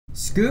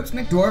Scoops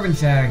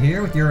McDwarvenshire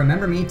here with your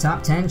Remember Me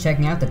Top 10,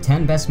 checking out the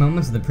 10 best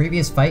moments of the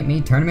previous Fight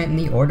Mii tournament in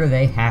the order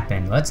they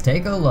happened. Let's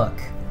take a look.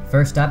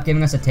 First up,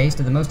 giving us a taste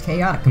of the most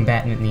chaotic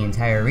combatant in the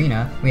entire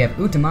arena, we have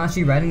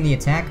Utamashi riding the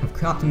attack of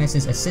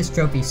Optimus's assist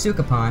trophy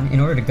Sukapon in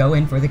order to go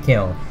in for the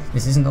kill.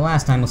 This isn't the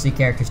last time we'll see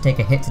characters take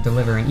a hit to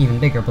deliver an even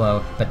bigger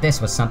blow, but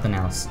this was something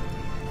else.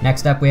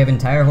 Next up, we have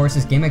Entire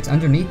Horse's gimmicks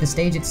underneath the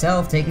stage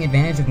itself, taking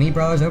advantage of Mii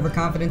Brawler's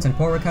overconfidence and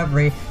poor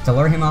recovery to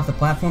lure him off the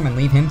platform and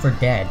leave him for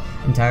dead.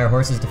 Entire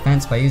Horse's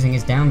defense by using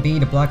his down B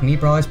to block Mii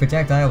Brawler's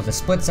projectile was a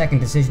split-second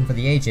decision for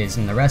the ages,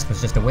 and the rest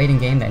was just a waiting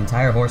game that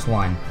Entire Horse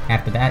won.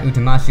 After that,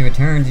 Utamashi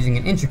returned using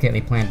an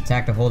intricately planned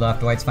attack to hold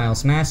off Dwight's final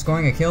smash,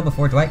 scoring a kill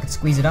before Dwight could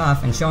squeeze it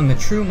off, and showing the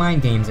true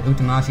mind games that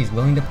Utamashi is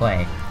willing to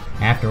play.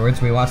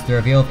 Afterwards, we watched the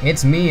reveal of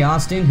It's Mii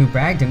Austin, who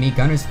bragged to Mii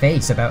Gunner's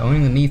face about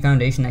owning the Mii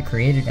Foundation that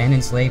created and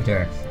enslaved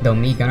her. Though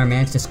Mii Gunner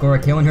managed to score a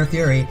kill in her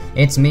fury,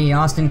 It's Mii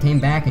Austin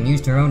came back and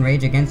used her own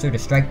rage against her to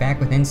strike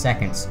back within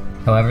seconds.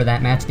 However,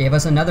 that match gave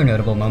us another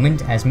notable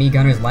moment, as Mii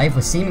Gunner's life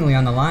was seemingly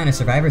on the line. A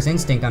survivor's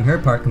instinct on her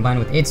part combined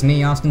with It's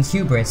Mii Austin's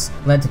hubris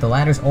led to the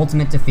latter's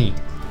ultimate defeat.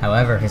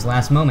 However, his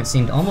last moment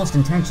seemed almost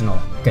intentional.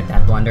 Could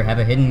that blunder have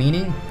a hidden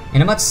meaning?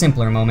 In a much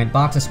simpler moment,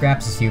 Box of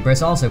Scraps'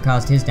 hubris also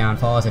caused his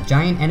downfall as a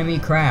giant enemy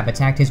crab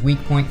attacked his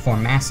weak point for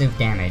massive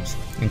damage.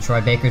 In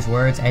Troy Baker's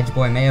words,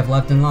 Edgeboy may have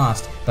loved and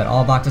lost, but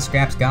all Box of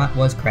Scraps got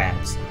was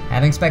crabs.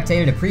 Having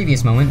spectated a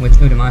previous moment which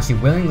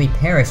Utamashi willingly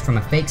perished from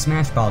a fake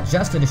smash ball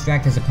just to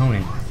distract his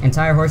opponent,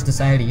 Entire Horse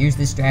decided to use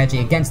this strategy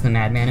against the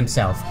madman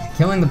himself,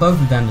 killing the both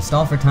of them to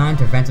stall for time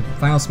to prevent a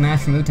final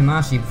smash from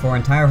Utamashi before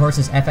Entire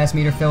Horse's FS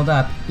meter filled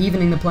up,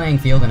 evening the playing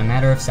field in a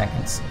matter of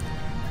seconds.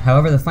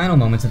 However, the final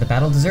moments of the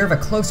battle deserve a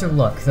closer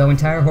look. Though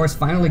Entire Horse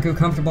finally grew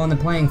comfortable on the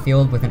playing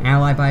field with an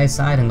ally by his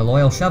side and the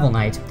loyal Shovel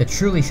Knight, the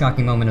truly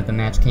shocking moment of the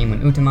match came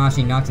when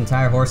Utamashi knocked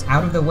Entire Horse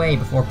out of the way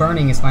before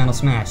burning his final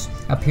smash,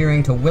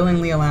 appearing to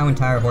willingly allow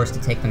Entire Horse to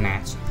take the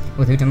match.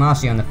 With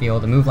Utamashi on the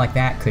field, a move like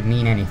that could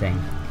mean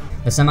anything.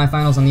 The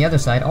semifinals on the other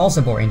side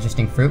also bore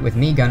interesting fruit, with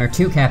Mii Gunner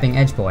 2-capping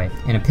Edgeboy.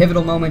 In a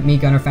pivotal moment, Mii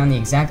Gunner found the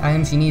exact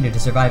item she needed to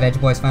survive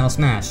Edgeboy's final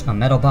smash, a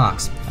metal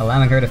box,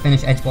 allowing her to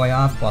finish Edgeboy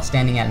off while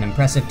standing at an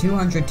impressive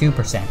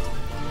 202%.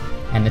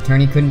 And the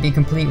tourney couldn't be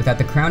complete without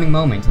the crowning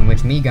moment in which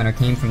Mii Gunner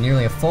came from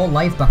nearly a full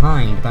life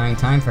behind, buying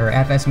time for her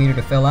FS meter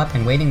to fill up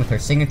and waiting with her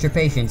signature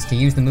patience to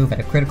use the move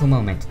at a critical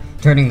moment,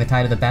 turning the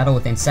tide of the battle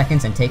within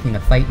seconds and taking the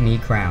Fight Mii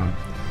crown.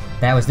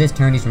 That was this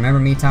tourney's Remember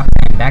Me Top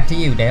 10. Back to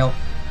you, Dale.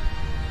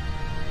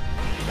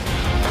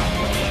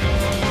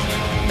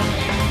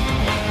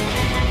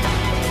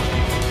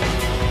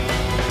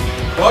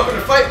 Welcome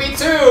to Fight Mii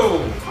 2!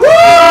 Woo!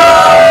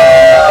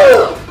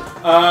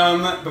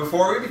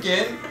 Before we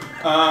begin,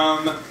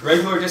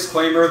 regular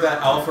disclaimer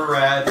that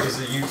Alpharad is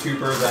a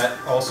YouTuber that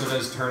also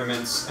does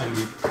tournaments and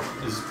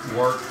is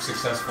more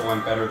successful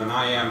and better than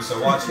I am, so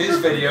watch his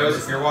videos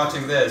if you're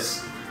watching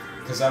this,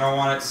 because I don't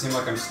want it to seem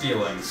like I'm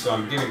stealing, so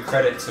I'm giving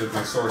credit to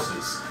my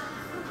sources.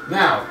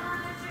 Now,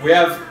 we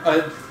have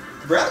a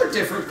rather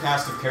different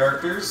cast of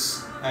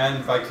characters,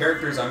 and by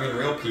characters I mean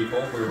real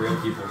people. We're real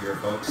people here,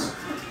 folks.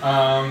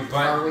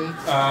 Are we?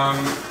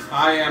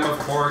 I am, of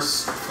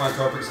course,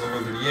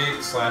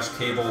 Philanthropics1138 /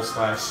 Cable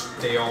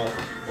 / Dale,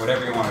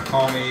 whatever you want to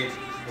call me.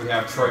 We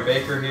have Troy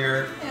Baker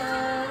here.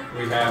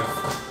 We have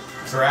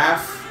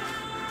Giraffe.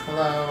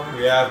 Hello.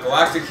 We have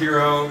Galactic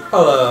Hero.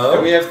 Hello.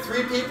 And we have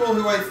 3 people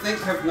who I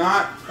think have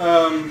not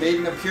made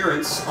an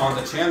appearance on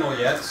the channel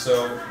yet,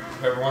 so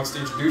whoever wants to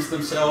introduce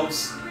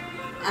themselves.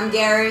 I'm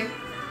Gary.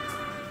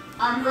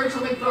 I'm Rachel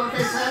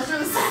McBoatface. That's for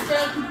the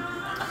second.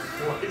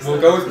 We'll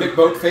go with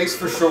McBoatface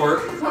for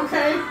short.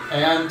 Okay.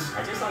 And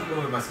I just like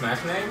going with my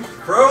Smash name.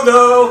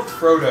 Frodo!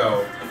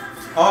 Frodo.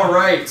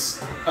 Alright.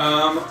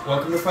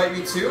 Welcome to Fight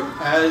Mii 2.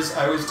 As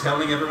I was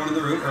telling everyone in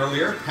the room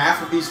earlier,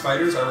 half of these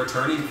fighters are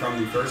returning from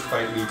the first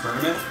Fight Mii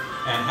tournament,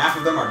 and half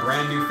of them are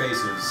brand new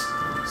faces.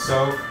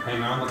 So,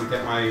 hang on, let me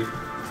get my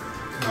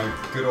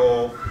good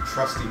old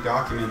trusty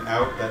document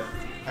out that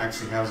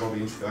actually has all the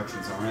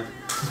introductions on it.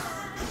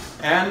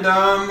 And,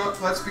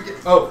 let's begin.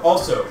 Oh,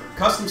 also,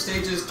 custom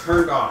stages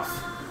turned off.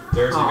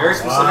 There's a very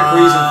specific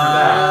reason for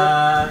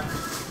that.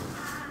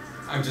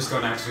 I'm just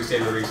going to actually say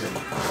the reason.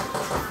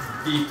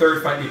 The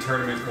third Fight Mii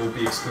tournament will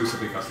be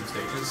exclusively custom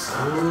stages.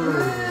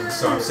 Ooh.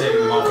 So I'm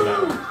saving them all for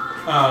that one.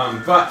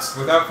 But,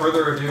 without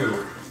further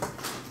ado,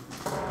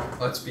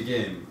 let's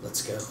begin.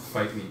 Let's go.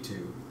 Fight Mii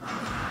 2.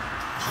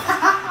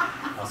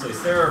 Also,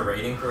 is there a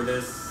rating for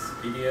this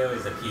video?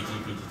 Is it PG,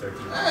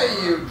 PG-13?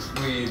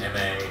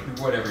 MA.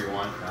 Whatever you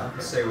want. Okay.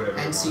 Say whatever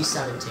you want.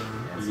 NC-17.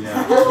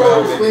 Yeah.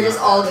 Well, maybe We're just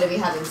not. all going to be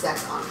having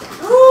sex on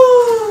camera.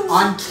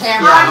 On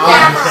camera. On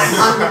camera.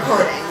 On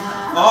recording.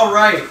 All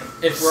right.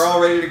 If we're all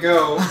ready to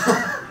go,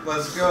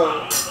 let's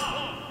go.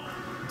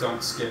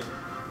 Don't skip.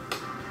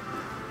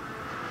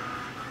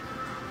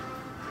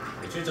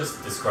 We should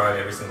just describe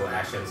every single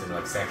actions in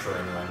like sexual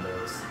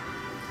innuendos.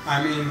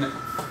 I mean,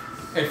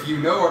 if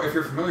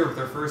you're familiar with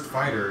their first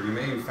fighter, you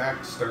may in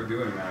fact start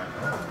doing that.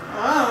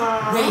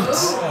 Wait.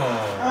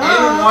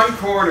 In one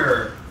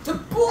corner. The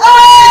boy.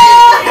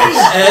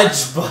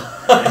 Edge.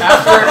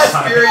 After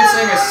experiencing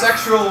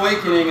sexual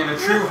awakening and a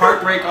true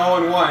heartbreak all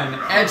in one,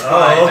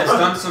 Edgeby has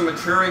done some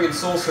maturing and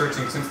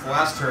soul-searching since the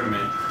last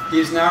tournament. He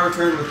has now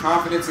returned with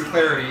confidence and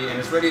clarity and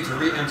is ready to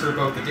re-enter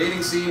both the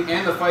dating scene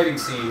and the fighting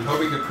scene,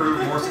 hoping to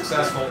prove more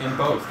successful in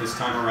both this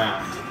time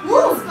around.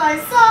 Who's my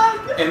son?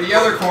 In the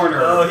other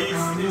corner,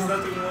 he's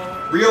nothing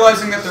wrong.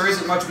 realizing that there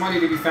isn't much money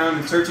to be found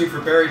in searching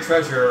for buried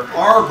treasure,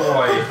 our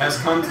boy has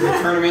come to the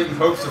tournament in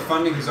hopes of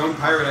funding his own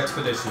pirate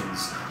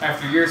expeditions.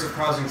 After years of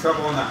causing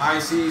trouble on the high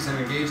seas and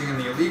engaging in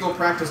the illegal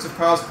practice of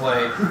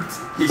cosplay,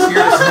 he's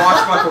here to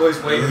swashbuckle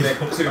his way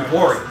to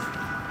glory.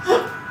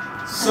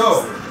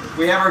 So,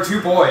 we have our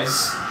two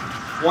boys.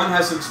 One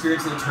has some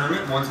experience in the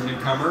tournament, one's a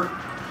newcomer.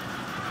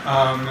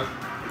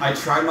 I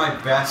tried my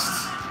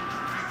best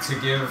to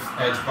give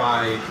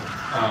Edgeby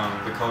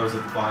the colors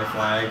of the Fly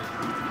flag.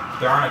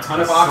 There aren't a ton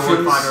of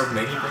options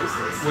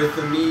with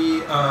the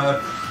Mii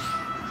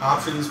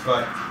options,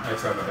 but I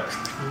tried my best.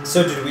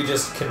 So did we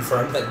just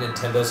confirm that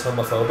Nintendo's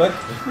homophobic?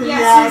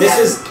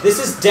 Yes. This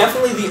is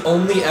definitely the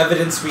only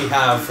evidence we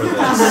have for this.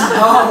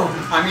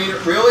 I mean,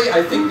 really,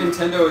 I think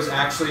Nintendo has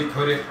actually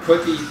put the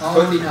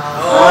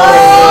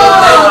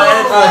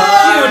A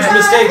huge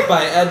mistake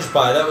by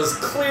Edgeby. That was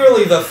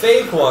clearly the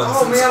fake one.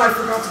 Oh man, I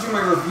forgot to do my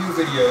review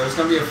video. There's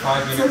gonna be a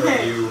 5-minute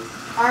review.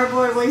 Our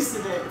boy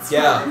wasted it. It's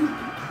fine.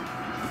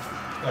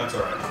 That's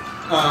alright.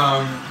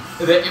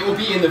 It will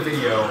be in the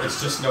video. It's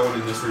just no one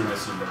in this room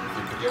has seen the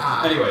review video.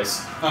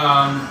 Anyways,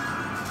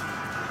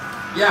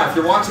 yeah, if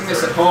you're watching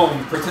this at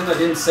home, pretend I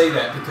didn't say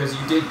that because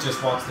you did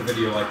just watch the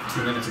video like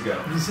 2 minutes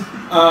ago.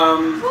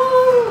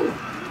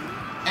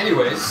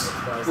 Anyways,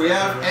 we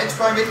have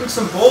Edgeby making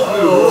some bold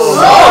moves.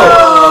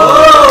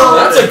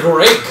 That's a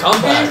great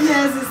comeback. And he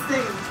has his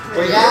thing.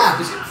 Wait, Yeah.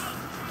 is it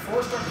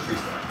 4-star or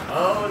 3-star?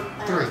 Oh,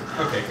 3.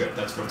 Okay, good.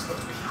 That's what it's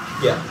supposed to be.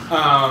 Yeah.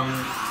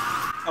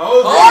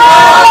 Oh,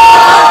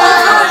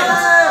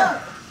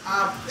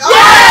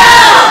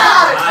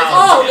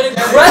 an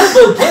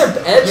incredible gimp!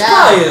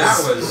 Edgeby is that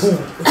was in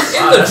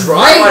the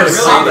driver's really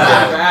seat.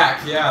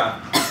 back, yeah.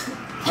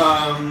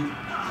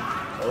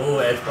 Ooh,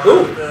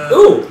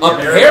 a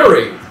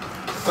parry.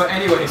 But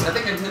anyways, I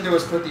think Nintendo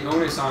has put the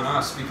onus on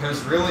us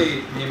because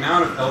really the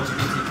amount of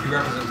LGBTQ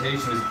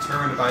representation is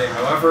determined by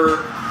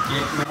however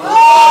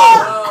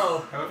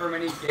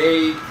many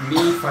gay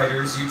Mii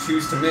fighters you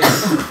choose to make.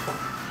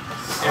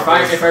 If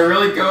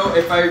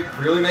I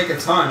really make a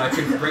ton, I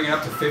could bring it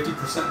up to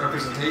 50%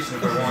 representation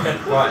if I wanted,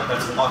 but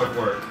that's a lot of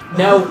work.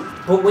 Now,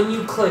 but when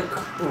you click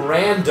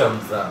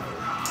random though.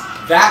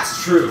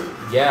 That's true.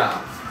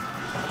 Yeah.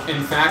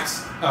 In fact,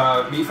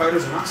 Mii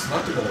fighters are not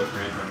selectable with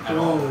random at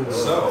all.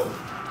 So,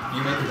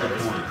 you make a good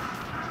point.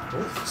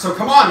 So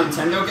come on,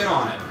 Nintendo, get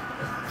on it.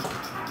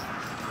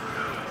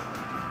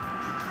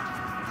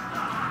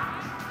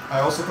 I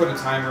also put a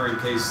timer in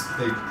case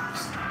they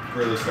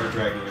really start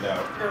dragging it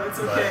out. No, it's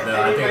okay.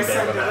 I need my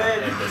son to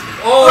win.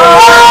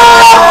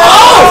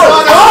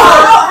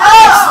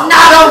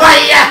 Not over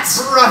yet!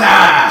 Brother!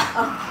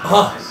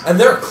 And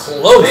they're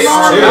close They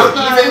are too. about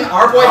even.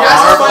 Our boy has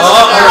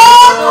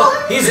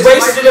a He's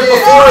wasted it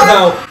before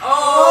though.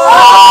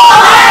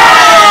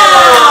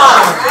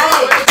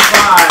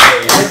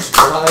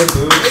 Edgeby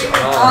moves on.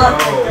 Oh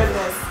my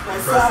goodness, my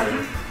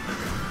son.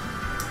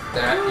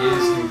 That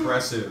is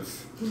impressive.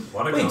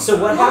 Wait,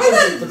 so what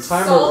happens if the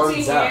timer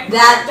runs out?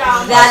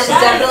 That is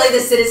definitely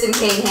the Citizen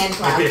Kane hand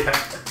clap.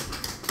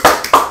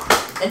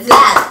 It's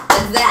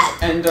that.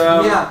 And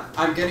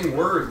I'm getting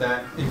word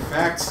that, in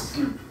fact,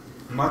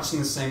 much in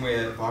the same way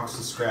that Box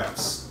of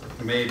Scraps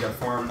made a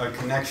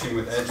connection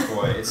with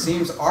Edgeby, it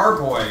seems our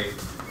boy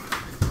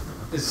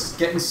is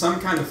getting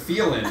some kind of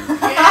feeling.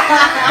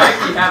 Might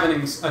be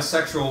having a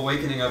sexual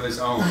awakening of his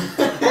own.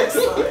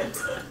 Excellent.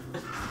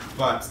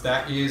 But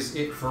that is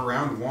it for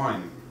round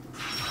 1.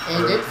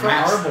 And it for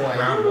our boy.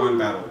 Round 1,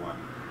 battle 1.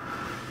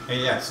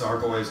 And yes, our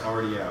boy is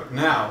already out.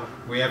 Now,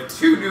 we have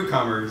 2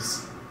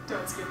 newcomers.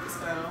 Don't skip this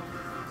battle.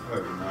 I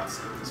will not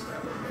skip this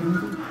battle.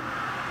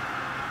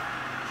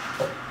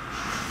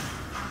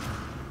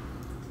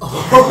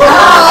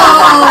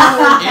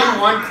 In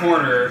one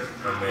corner,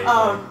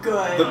 Oh,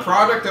 good. the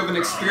product of an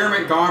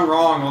experiment gone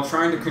wrong while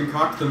trying to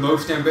concoct the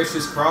most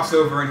ambitious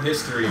crossover in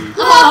history,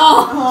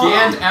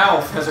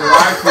 Gand-Alf has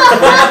arrived from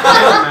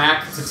planet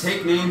Mac to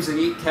take names and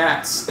eat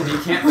cats, and he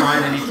can't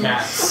find any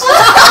cats.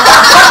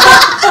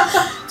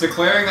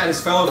 Declaring that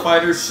his fellow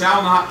fighters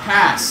shall not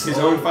pass his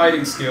own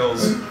fighting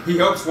skills, he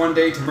hopes one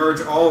day to merge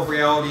all of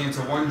reality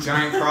into one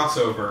giant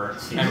crossover,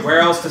 and where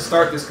else to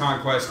start this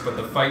conquest but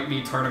the Fight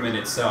Mii tournament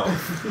itself.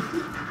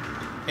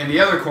 In the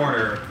other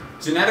corner,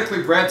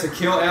 genetically bred to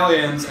kill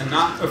aliens and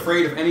not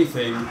afraid of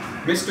anything,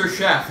 Mr.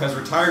 Chef has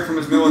retired from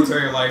his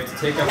military life to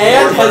take up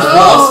And has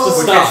lost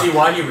to Can't stop. see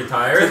why he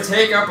retired. to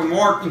take up a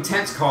more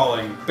intense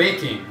calling,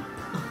 baking.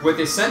 With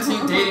a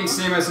sentient dating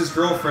sim as his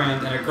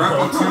girlfriend and a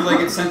grumpy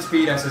two-legged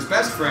centipede as his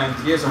best friend,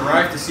 he has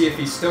arrived to see if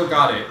he's still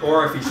got it,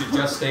 or if he should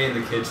just stay in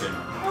the kitchen.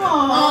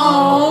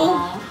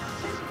 Oh.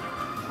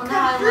 Well,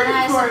 now I Good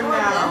want to for support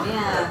now. them,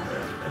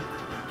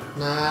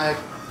 yeah. Nah,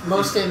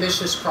 most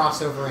ambitious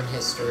crossover in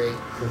history.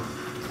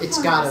 It's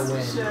gotta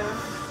win. Chef.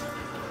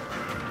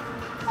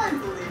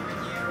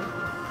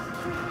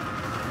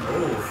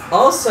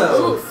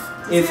 Also, Oof.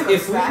 if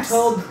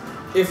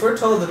we're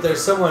told that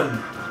there's someone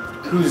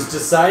who's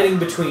deciding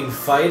between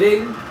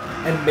fighting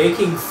and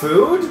making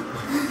food,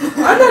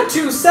 I'm not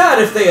too sad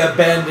if they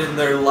abandon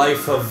their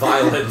life of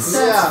violence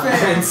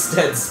and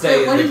instead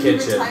stay in the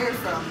kitchen. What did you retire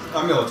from?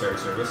 A military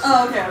service.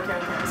 Oh, okay. I was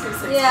gonna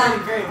say, Yeah.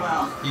 it's very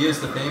well. He is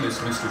the famous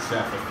Mr.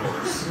 Chef, of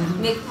course.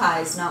 Make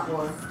pies, not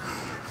war.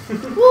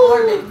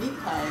 Or make meat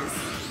pies.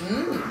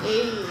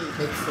 Hey.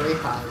 Make fray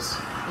pies.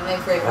 You make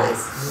fray pies.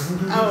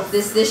 Oh,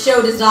 This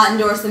show does not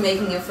endorse the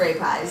making of fray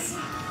pies.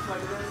 what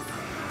is this?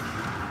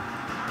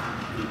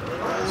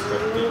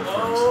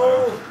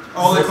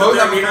 Oh, they both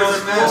have a final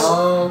Meters smash.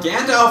 Oh.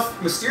 Gand-Alf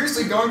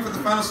mysteriously going for the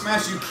final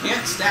smash. You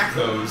can't stack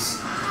those.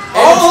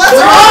 Oh, let's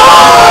go!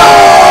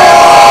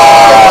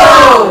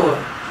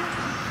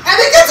 And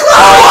it gets Oh,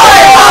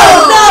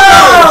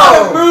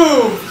 no!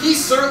 Move! He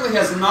certainly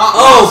has not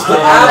Oh, lost but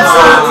the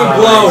absolutely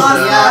blown.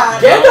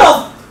 Yeah.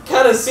 Gandalf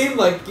kind of seemed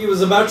like he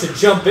was about to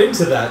jump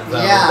into that,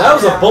 though. Yeah. That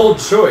was a bold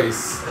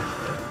choice.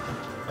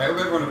 I hope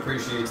everyone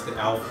appreciates the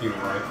Alf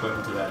humor I put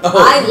into that. Oh,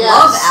 I yes.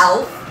 love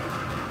Alf.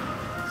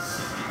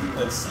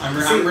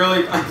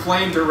 I'm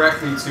playing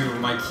directly to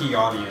my key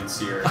audience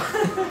here.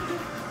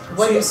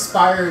 What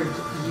inspired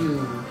you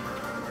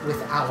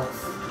with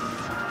Alf?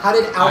 How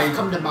did Alf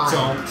come to mind?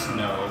 I don't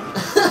know.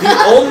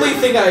 The only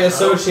thing I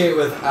associate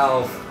with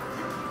Alf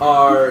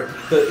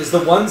is the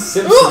one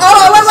Simpsons Oh,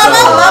 What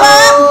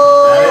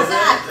is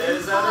that?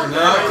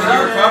 No, can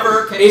you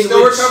recover? Can you In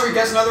still which- recover? You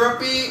guess another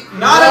upbeat?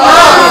 Not No,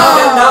 enough!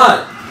 you cannot.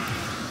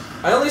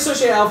 I only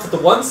associate Alf with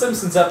the one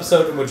Simpsons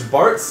episode in which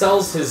Bart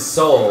sells his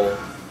soul,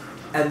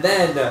 and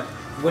then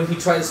when he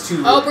tries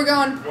to... Oh, we're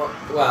going. Well,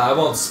 I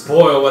won't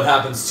spoil what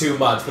happens too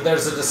much, but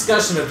there's a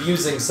discussion of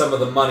using some of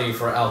the money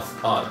for Alf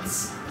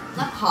Pods.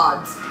 Not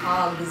Pogs.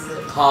 Pogs.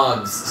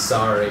 Pogs,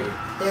 sorry.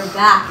 They're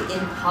back in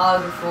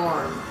Pog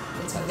form.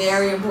 It's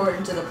very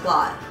important to the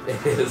plot.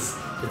 It is.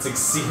 It's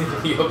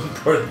exceedingly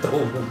important, the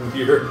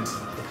weird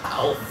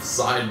Alf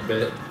side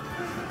bit.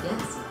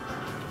 Yes.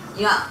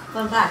 Yeah,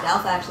 fun fact,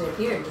 Alf actually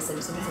appeared in The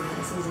Simpsons in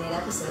the season 8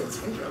 episode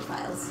Springfield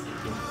Files.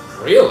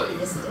 Really?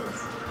 Yes, it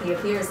is. He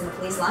appears in the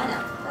police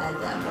lineup, and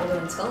Mulder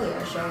and Scully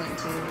are showing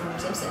to Homer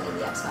Simpson in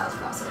the X-Files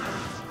crossover.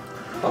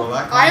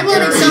 I'm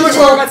learning so much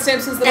more about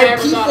Simpsons than I And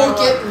ever people thought I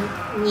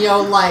would. get,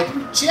 like,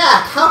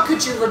 Jack, how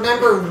could you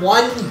remember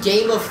one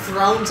Game of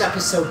Thrones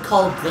episode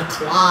called The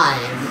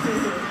Climb,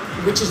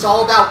 which is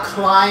all about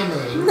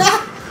climbing?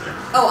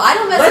 Oh, I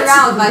don't mess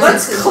around with my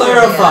Let's Simpsons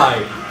clarify.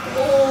 trivia.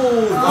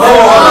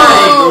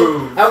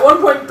 Oh. At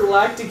one point,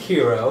 Galactic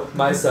Hero,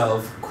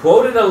 myself,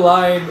 quoted a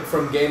line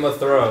from Game of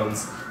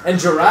Thrones, and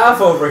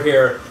Giraffe over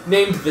here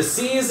named the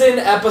season,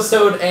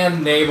 episode,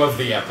 and name of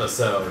the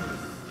episode.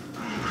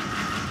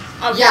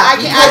 Okay, Yeah, I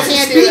because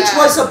can't the do speech that.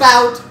 was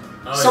about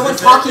someone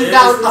is this talking it?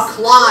 about Is a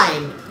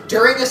climb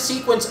during a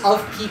sequence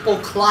of people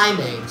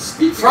climbing.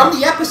 From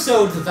the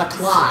episode The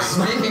Climb.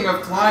 Speaking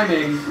of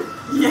climbing...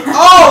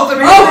 Oh, the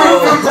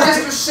move from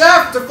Mr.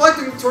 Chef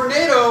deflecting the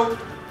tornado!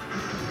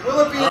 Will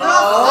it be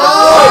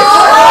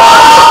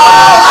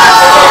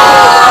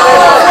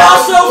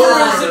Crossover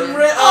isn't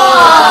written.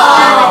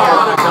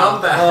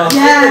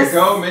 There you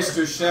go,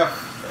 Mr. Chef.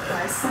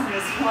 My son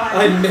is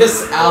flying. I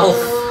miss Alf.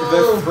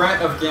 The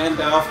threat of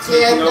Gandalf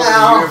taking over the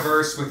Gandalf.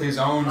 universe with his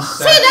own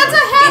set. See, that's a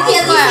happy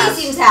At clap. least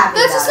he seems happy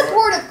That's a about it.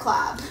 supportive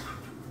clap.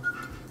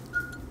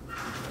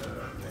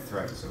 The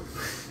threat is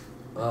over.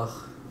 Ugh.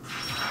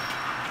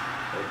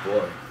 Oh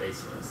boy,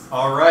 faceless.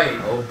 Alright,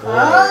 Oh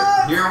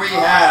boy. here we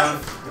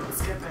have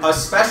a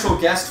special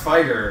guest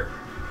fighter.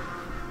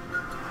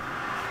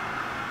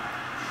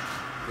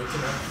 Good to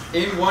know.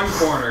 In one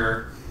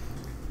corner,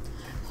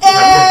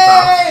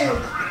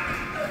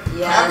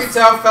 Yes.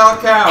 Capitão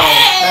Falcao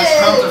has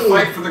come to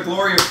fight for the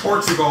glory of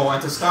Portugal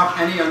and to stop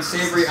any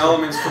unsavory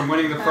elements from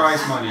winning the prize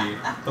money.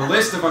 The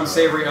list of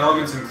unsavory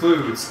elements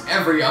includes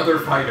every other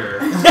fighter.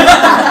 And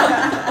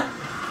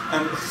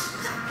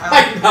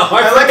I know, I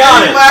like forgot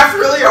how you it. laughed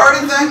really hard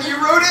and then you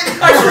wrote it.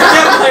 I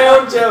forget my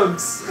own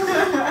jokes.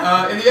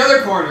 In the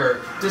other corner,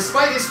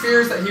 despite his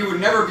fears that he would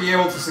never be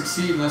able to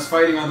succeed unless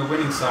fighting on the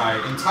winning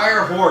side,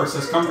 Entire Horse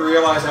has come to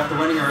realize after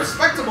winning a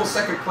respectable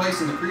second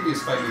place in the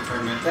previous Fight Mii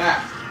tournament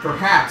that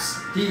perhaps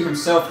he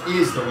himself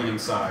is the winning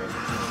side.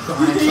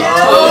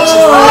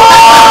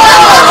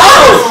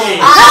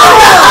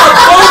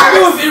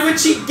 Move in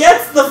which he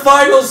gets the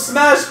final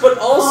smash, but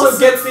also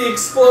gets the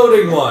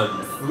exploding one.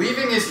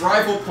 Leaving his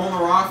rival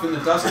Polnareff in the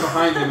dust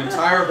behind him,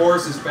 Entire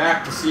Horse is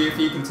back to see if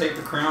he can take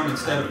the crown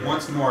instead of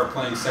once more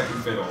playing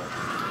second fiddle.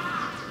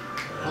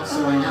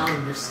 Also, I now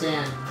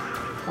understand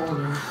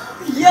Polar.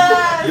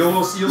 Yes!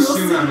 You'll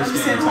soon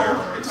understand Entire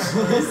Horse.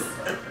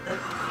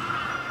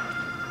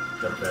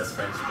 The best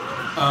French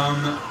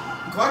boy.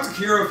 Galactic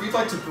Hero, if you'd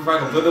like to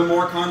provide a little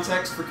more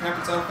context for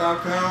Capitão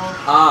Falcao,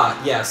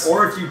 Ah, yes.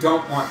 or if you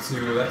don't want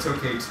to, that's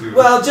okay too.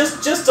 Well,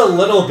 just a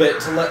little bit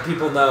to let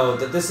people know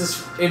that this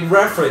is in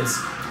reference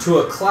to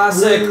a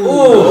classic. Ooh, you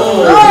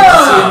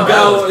can see him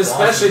go, That was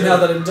especially awesome. now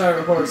that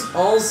Entire Horse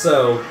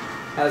also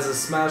has a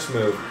smash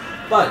move.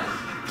 But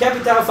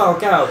Capitão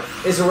Falcão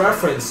is a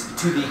reference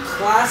to the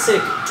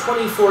classic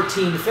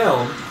 2014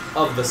 film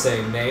of the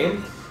same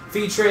name,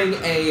 featuring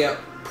a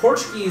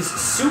Portuguese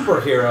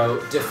superhero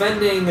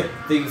defending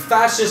the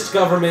fascist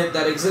government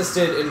that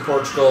existed in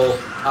Portugal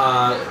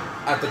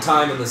at the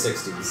time in the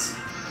 60s.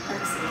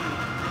 Excellent.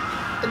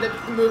 And the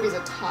movie's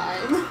a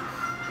time.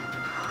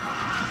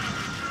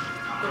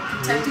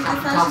 Protecting the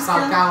fascist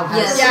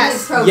government?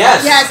 Yes.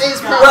 Yes, it is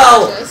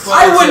pro-fascist. Well,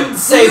 I wouldn't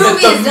say that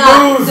the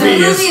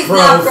movie is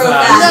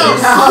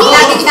pro-fascist.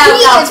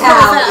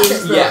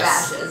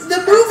 The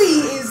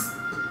movie is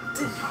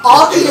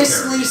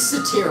obviously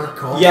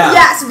satirical. Yeah.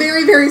 yes,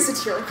 very, very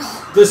satirical.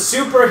 The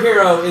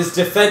superhero is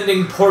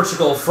defending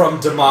Portugal from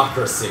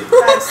democracy.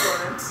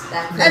 Excellent.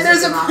 And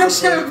there's a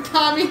bunch of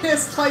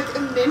communist like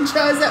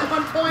ninjas at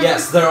one point.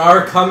 Yes, there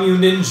are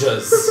commune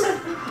ninjas.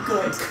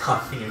 Good.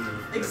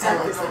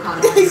 Exactly.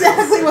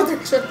 Exactly what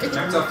they're trying to do.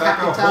 Capitão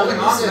Falcão holding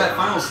on to that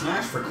final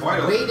smash for quite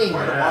a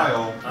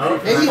while.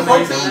 Maybe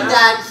hoping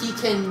that he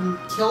can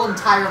kill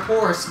entire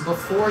horse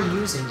before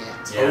using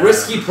it. A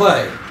risky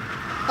play. It's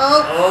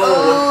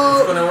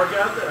gonna work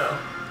out though.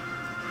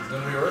 It's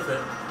gonna be worth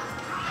it.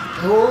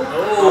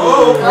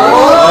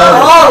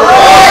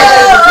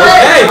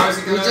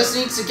 Okay. He just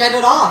needs to get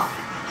it off.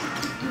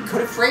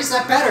 Could have phrased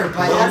that better,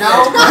 but you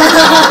know.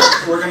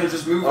 We're gonna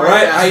just move. All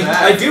right,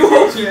 I do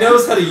hope he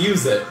knows how to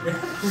use it.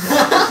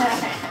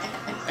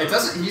 It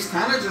doesn't. He's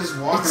kind of just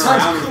walking It's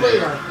around with it.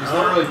 unclear. He's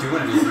not really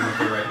doing anything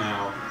with it right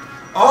now.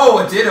 Oh,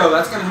 a ditto.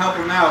 That's gonna help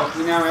him out.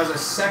 He now has a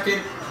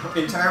second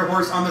entire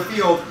horse on the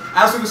field.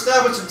 As we've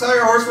established,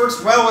 entire horse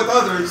works well with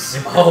others.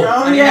 And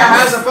he now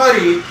has a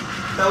buddy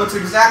that looks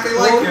exactly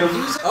like him.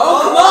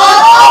 Oh,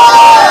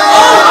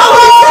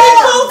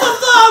 come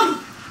on!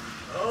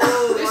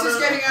 This is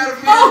getting out of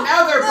hand.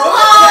 Now they're both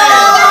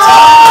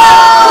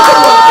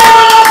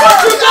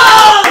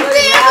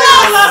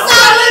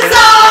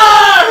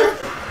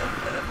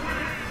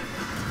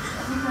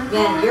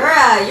Man,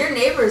 your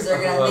neighbors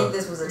are gonna think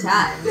this was a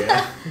time.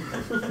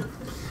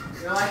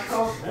 You're like,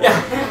 oh.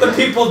 Yeah, the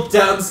people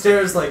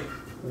downstairs like,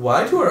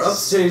 why do our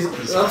upstairs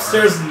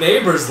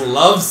neighbors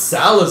love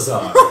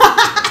Salazar?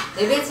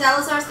 Maybe it's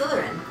Salazar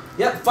Slytherin.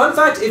 Yeah, fun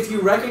fact, if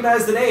you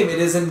recognize the name, it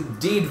is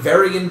indeed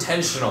very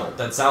intentional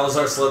that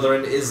Salazar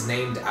Slytherin is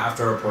named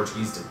after a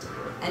Portuguese dictator.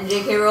 And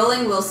J.K.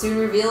 Rowling will soon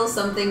reveal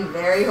something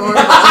very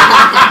horrible.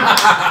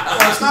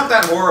 Well, it's not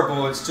that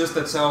horrible. It's just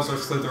that Salazar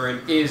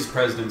Slytherin is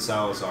President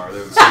Salazar. They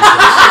would say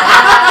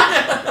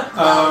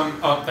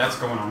oh, that's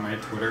going on my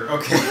Twitter.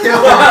 Okay.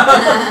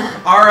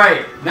 All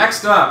right.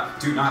 Next up,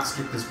 do not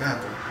skip this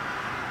battle.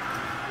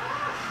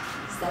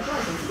 Is that what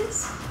I think it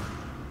is?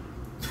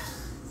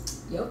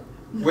 Yep.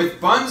 With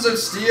buns of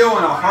steel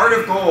and a heart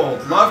of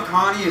gold, Love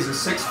Connie is a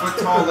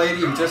 6-foot-tall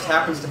lady who just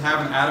happens to have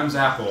an Adam's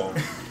apple.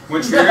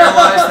 When she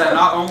realized that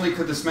not only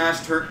could the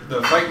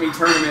Fight Mii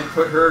tournament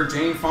put her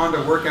Jane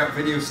Fonda workout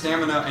video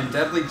stamina and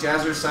deadly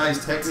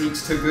jazzercise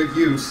techniques to good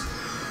use,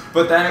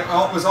 but that it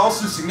was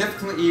also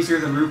significantly easier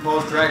than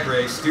RuPaul's Drag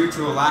Race due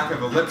to a lack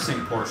of a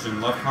lip-sync portion,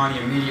 Love Connie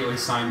immediately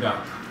signed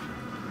up.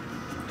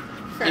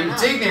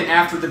 Indignant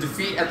after the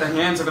defeat at the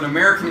hands of an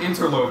American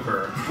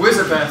interloper,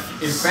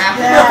 Wizabeth is back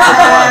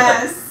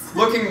in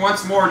looking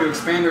once more to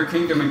expand her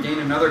kingdom and gain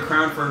another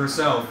crown for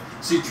herself.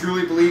 She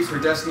truly believes her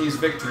destiny is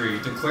victory,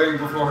 declaring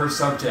before her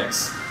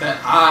subjects that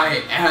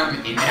I am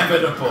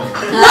inevitable.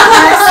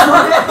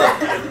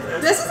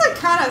 This is a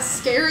kind of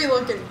scary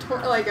looking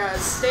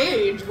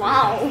stage.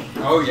 Wow.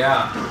 Oh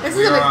yeah. This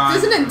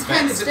is an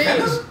intense stage.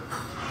 Venom?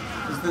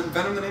 Is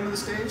Venom the name of the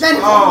stage?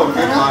 Venom. Oh,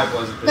 good vibe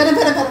was it? Venom.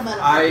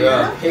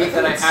 I hate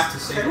that I have to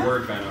say the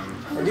word Venom.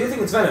 I do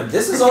think it's Venom.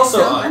 This is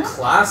also a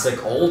classic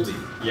oldie.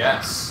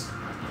 Yes.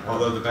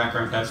 Although the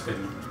background has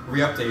been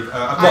re-updated. I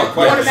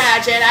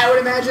would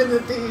imagine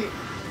that the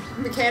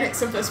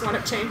mechanics of this one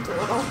have changed a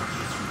little.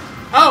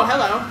 Oh,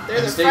 hello.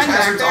 There's a stage friend back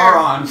hazards there. are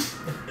on.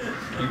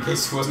 In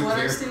case it wasn't What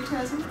clear. are stage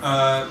hazards?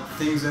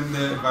 Things in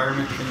the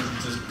environment can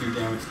just do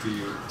damage to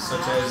you,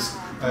 such as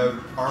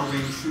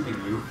Arwing shooting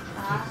you.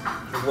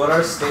 What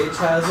are stage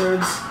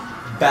hazards?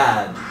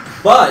 Bad.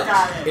 But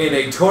in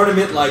a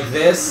tournament like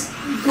this,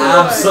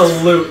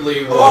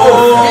 absolutely worth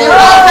it.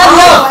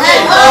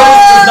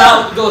 Does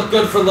not look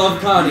good for Love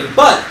Connie,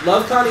 but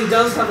Love Connie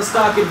does have a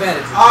stock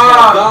advantage.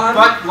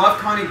 But Love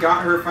Connie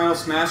got her final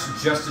smash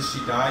just as she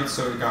died,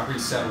 so it got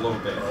reset a little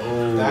bit.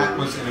 Oh. That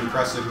was an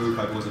impressive move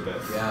by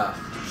Elizabeth. Yeah.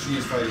 She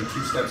is fighting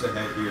 2 steps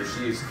ahead here.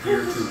 She is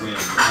here to win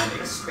and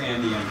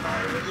expand the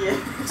empire.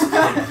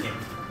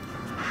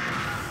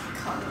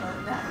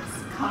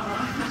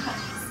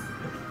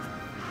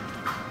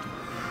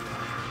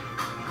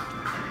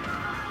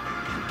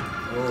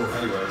 Oh,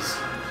 anyways.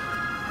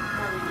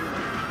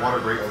 Water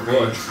break for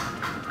me.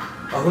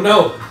 Oh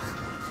no!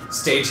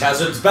 Stage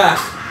hazard's back.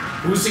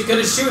 Who's it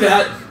gonna shoot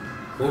at?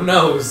 Who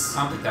knows? I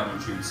don't think that one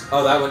shoots.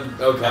 Oh, that one.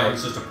 Okay. That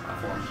one's just a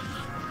platform.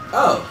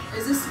 Oh.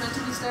 Is this meant to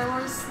be Star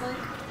Wars like?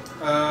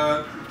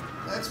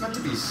 That's meant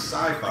to be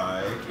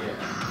sci-fi. Yeah.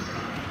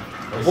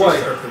 Oh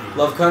boy,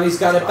 Love Connie's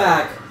got it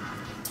back.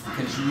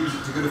 Can she use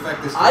it to good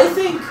effect this time? I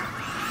think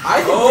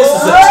this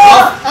is a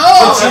tough.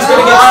 But she's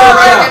gonna get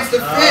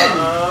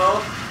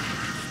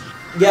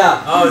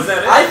Oh, is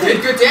that it? I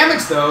did good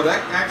damage though.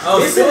 That actually. Oh,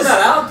 this is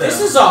that out there. This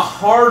is a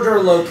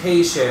harder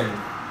location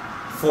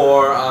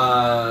for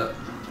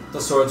the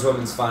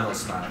Swordswoman's final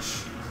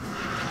smash.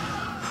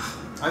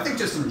 I think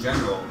just in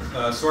general,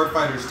 sword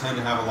fighters tend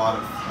to have a lot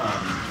of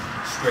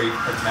straight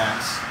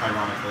attacks.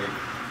 Ironically,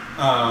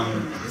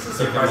 This is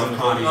given surprisingly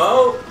Lokani.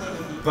 Oh!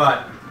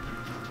 But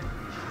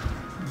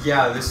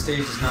yeah, this stage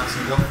is not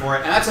so built for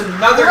it, and that's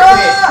another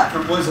hit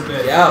from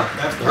Elizabeth. Yeah,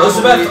 that's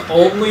Elizabeth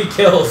only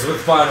kills with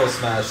final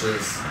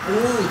smashes.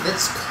 Ooh,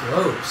 that's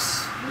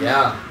close.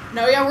 Yeah.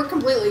 No, yeah, we're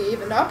completely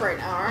evened up right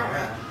now, aren't we?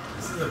 Yeah.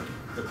 This is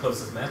the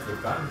closest match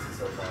we've gotten to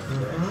so far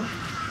today.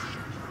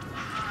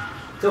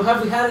 So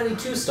have we had any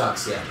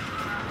 2-stocks yet?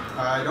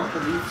 I don't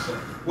believe so.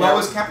 Well, Yeah.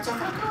 was Captain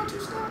Falcon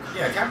 2-stock?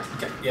 Yeah, Cap.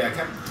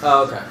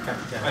 Oh, okay.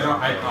 I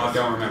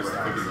don't remember.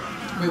 I could be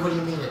wrong. Wait, what do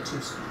you mean at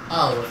 2 stocks?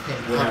 Oh, okay.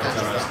 We'll have to Okay.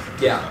 tell us.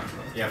 Yeah.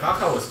 Yeah,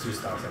 Falco was 2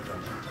 stocks, I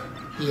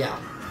think. Yeah,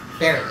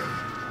 barely.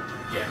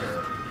 Yeah.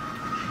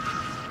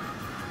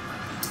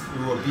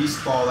 Ooh, a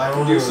beast ball. That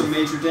can do some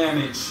major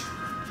damage.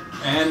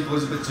 And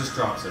Elizabeth just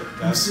drops it.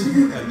 That's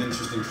an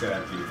interesting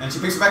strategy. And she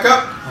picks it back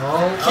up.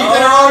 Oh, Keeping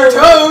her on her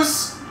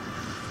toes.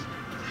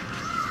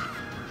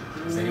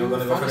 Is anyone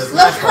gonna go for the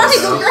Look, smash? honey,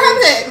 go grab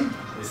it!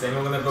 Is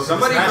anyone gonna go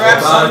Somebody for the grab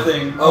smash?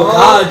 something. Oh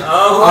god.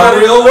 Oh, I'm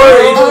real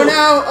worried. Oh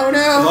no, oh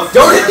no.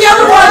 Don't hit the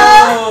other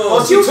one!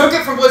 Well, she took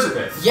it from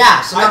Elizabeth.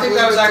 yeah. So I think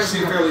that was Elizabeth actually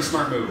a doesn't- fairly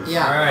smart move.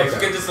 Yeah. Alright, if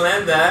you can just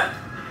land that.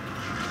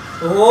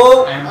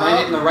 Oh. And land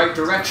it in the right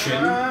direction.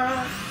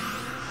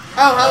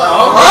 Oh,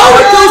 hello. Oh,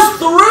 it goes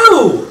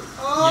through!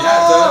 Yeah,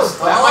 it does.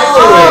 That might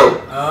do Oh.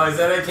 it. Oh, is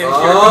that a Kim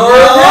Oh.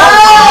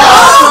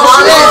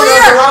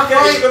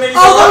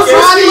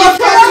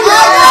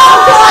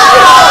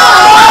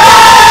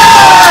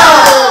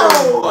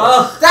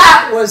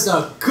 That was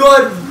a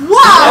good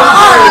one.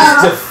 Empire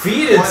is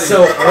defeated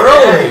so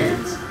early.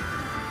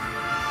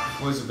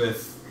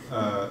 Elizabeth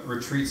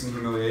retreats in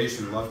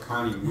humiliation. Love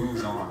Connie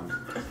moves on.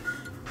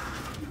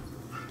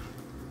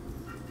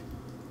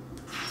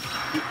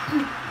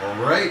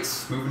 Alright,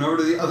 moving over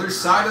to the other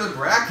side of the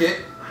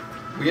bracket.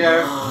 We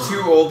have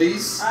 2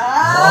 oldies.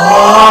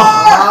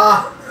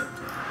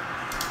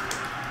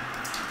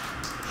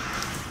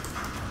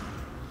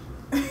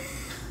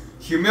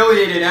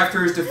 Humiliated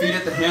after his defeat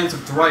at the hands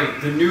of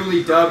Dwight, the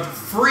newly dubbed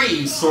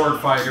Free Sword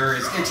Fighter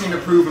is itching to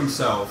prove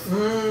himself.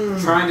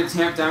 Trying to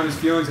tamp down his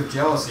feelings of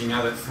jealousy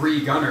now that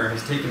Free Gunner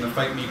has taken the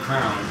Fight Mii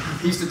crown.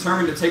 He's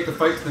determined to take the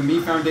fight to the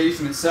Mii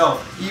Foundation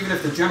itself, even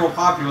if the general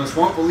populace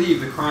won't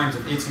believe the crimes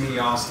of It's Mii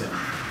Austin.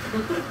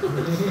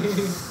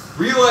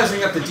 Realizing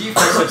that the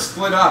defects had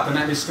split up and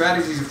that his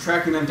strategies of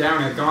tracking them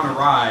down had gone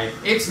awry,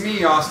 It's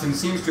Mii Austin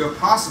seems to have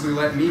possibly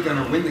let Mii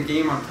Gunner win the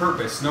game on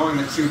purpose, knowing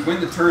that she would win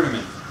the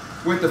tournament.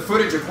 With the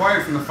footage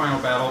acquired from the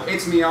final battle,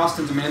 It's Mii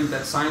Austin demanded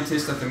that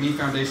scientists at the Mii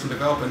Foundation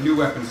develop a new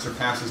weapon to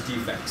surpass his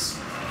defects.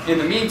 In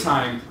the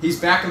meantime, he's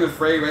back in the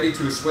fray ready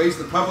to assuage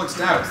the public's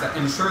doubts that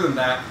ensure them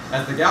that,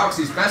 as the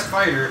galaxy's best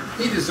fighter,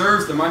 he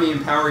deserves the money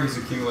and power he's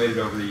accumulated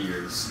over the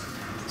years.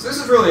 So this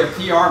is really a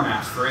PR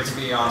match for It's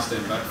Mii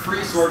Austin, but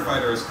Free Sword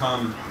Fighter has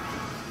come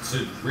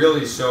to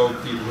really show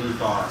people who's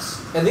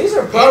boss. And these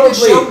are And probably... to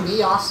show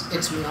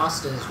It's Mii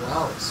Austin as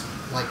well. It's,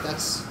 like,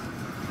 that's...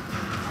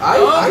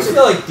 I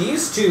feel like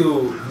these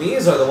two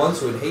Mii's are the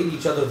ones who would hate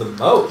each other the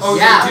most. Oh,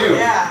 Yeah. they do.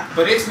 Yeah.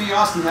 But It's Mii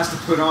Austin has to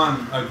put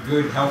on a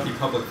good, healthy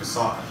public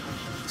facade.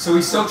 So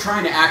he's still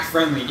trying to act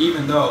friendly,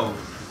 even though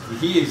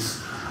he is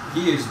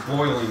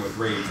boiling with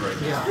rage right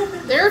now.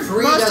 Yeah. They're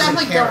Free most doesn't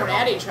definitely care going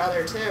at at all. each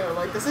other too.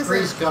 Like this is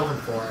Free's going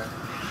for it.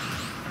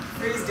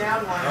 Freeze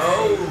down one.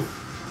 Oh.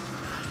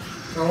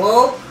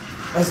 Hello?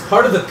 As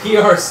part of the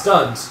PR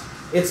stunt,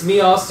 It's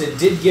Mii Austin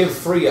did give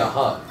Free a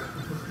hug.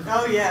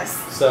 Oh yes.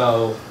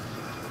 So...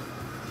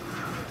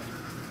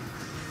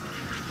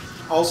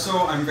 Also,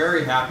 I'm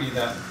very happy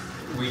that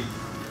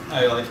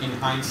like in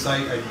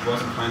hindsight, I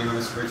wasn't planning on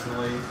this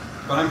originally,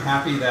 but I'm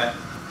happy that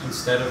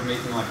instead of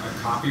making like a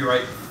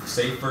copyright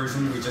safe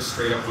version, we just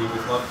straight up went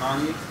with Love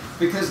Connie.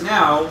 Because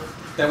now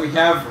that we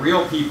have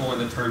real people in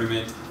the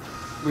tournament,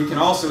 we can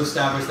also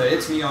establish that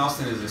It's Mii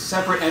Austin is a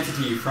separate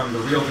entity from the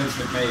real Vince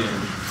McMahon,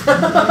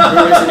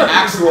 who is an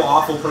actual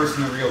awful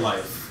person in real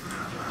life.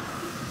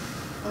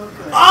 Oh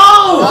good.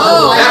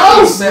 Oh! that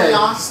being is said- Mii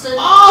Austin?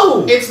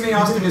 Oh! It's Mii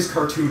Austin is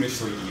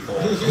cartoonishly evil.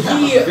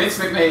 He- Vince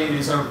McMahon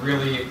is a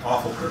really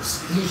awful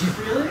person.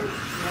 Really?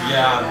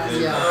 Yeah.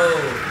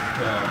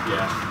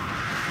 Yeah.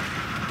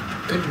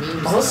 Good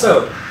memes.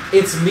 Also,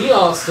 It's Mii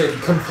Austin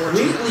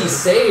completely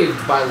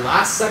saved by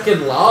last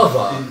second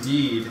lava.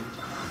 Indeed.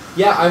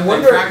 Yeah, I In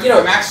wonder, fact, you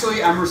know...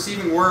 I'm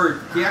receiving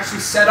word. He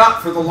actually set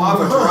up for the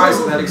lava to rise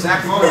at that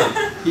exact moment.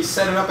 He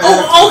set it up ahead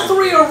Oh, of all time.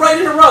 three are right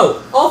in a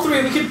row. All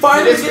three. We can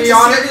finally Let's get to be see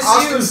honest, this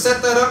Austin used.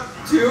 set that up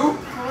too.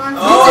 Come on.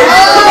 Oh, you did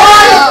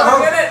it. I'll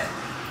get it!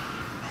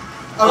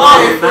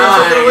 Okay, Frank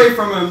took nice. it away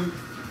from him.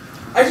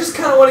 I just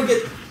kind of want to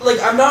get... Like,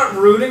 I'm not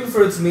rooting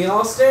for It's Mii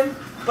Austin,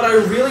 but I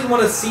really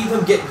want to see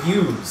them get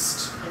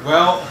used.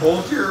 Well,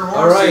 hold your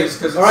Alright, horses,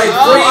 because alright,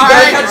 Oh, Free, you gotta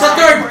alright, catch that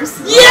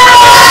third.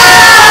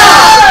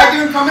 Yeah!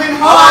 Dragoon coming in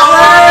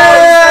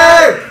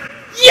hot.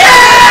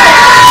 Yeah!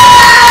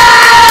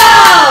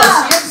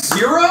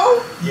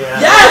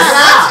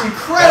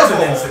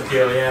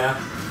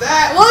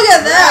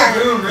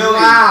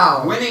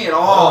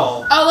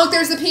 Oh, look,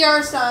 there's the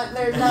PR stunt.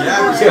 There's not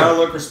Yeah, it's gotta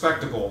look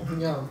respectable.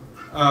 No.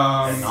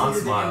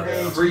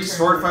 Free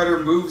sword fighter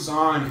moves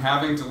on,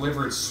 having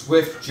delivered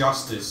swift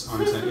justice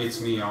unto It's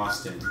Mii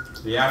Austin.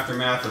 The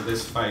aftermath of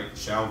this fight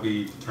shall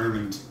be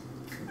determined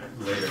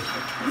later.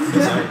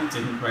 Because I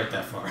didn't write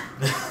that far.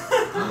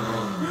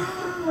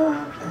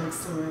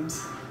 Excellent.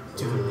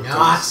 Do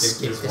not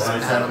skip this Why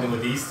is that battle. only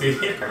with these two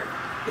here?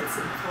 It's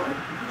important.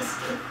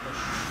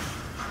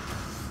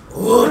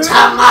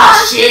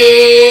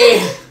 Utamashi!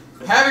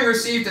 Having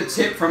received a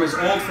tip from his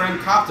old friend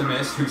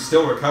Coptimus, who's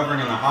still recovering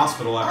in the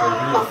hospital after a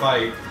brutal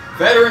fight,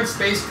 veteran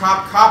space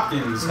cop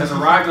Copkins has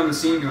arrived on the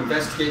scene to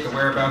investigate the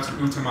whereabouts of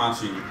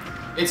Utamashi.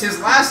 It's his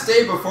last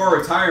day before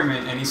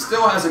retirement, and he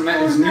still hasn't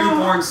met his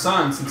newborn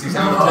son since he's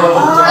out of town.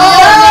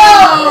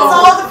 It's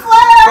all the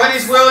flares! But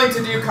he's willing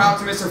to do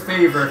Coptimus a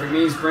favor if it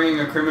means bringing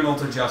a criminal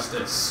to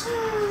justice.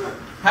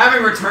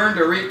 Having returned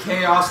to wreak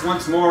chaos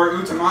once more,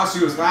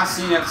 Utamashi was last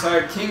seen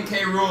outside King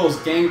K. Rool's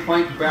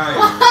Gangplank Bayou.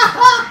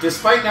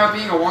 Despite now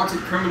being a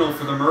wanted criminal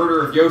for the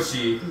murder of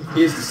Yoshi,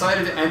 he has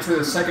decided to enter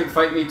the second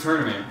Fight Mii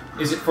tournament.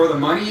 Is it for the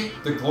money,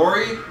 the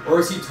glory,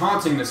 or is he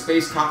taunting the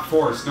Space Cop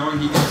force, knowing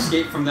he can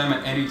escape from them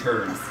at any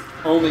turn?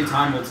 Only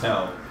time will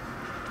tell.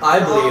 I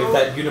believe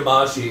that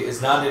Utamashi is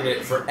not in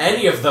it for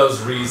any of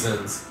those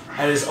reasons,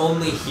 and is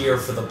only here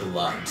for the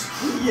blood.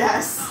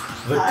 Yes.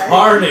 The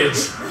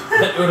carnage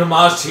that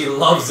Utamashi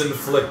loves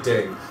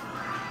inflicting.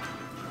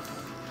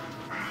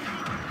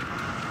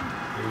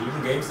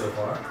 Even game so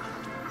far.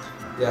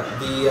 Yeah,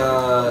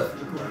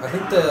 I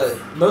think the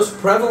most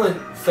prevalent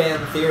fan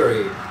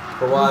theory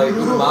for why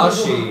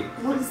Utamashi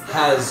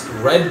has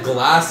red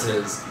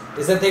glasses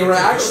is that they were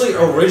actually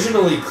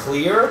originally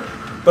clear,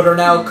 but are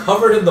now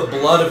covered in the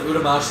blood of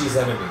Utamashi's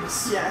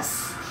enemies.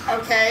 Yes.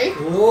 Okay.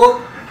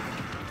 Ooh.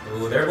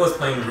 Ooh, there goes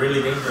playing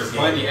really dangerous game.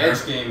 Playing the here.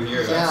 edge game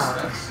here,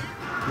 that's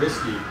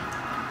risky.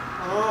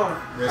 Oh.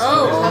 Risky.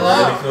 Oh, risky. hello.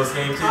 Really close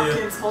game too.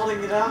 Hopkins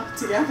holding it up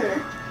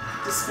together,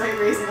 despite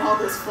raising all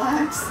those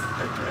flags.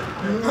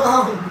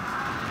 No.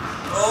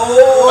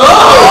 Oh!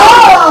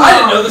 I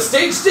didn't know the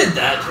stage did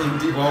that.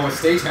 Indeed, well, with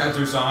stage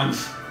hazards on.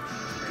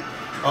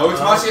 Oh,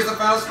 Utamashi has the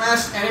final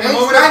smash, and in a Thanks,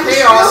 moment of Ryan, just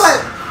chaos. do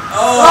it.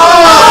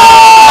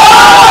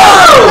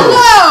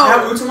 Now,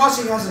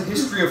 Utamashi has a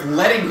history of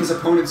letting his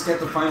opponents get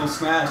the final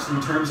smash in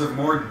terms of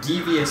more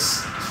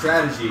devious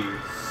strategy.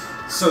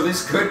 So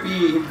this could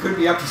be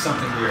up to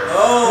something here.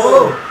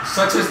 Oh!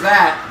 Such as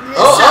that.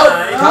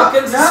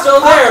 Hopkins is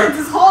still there.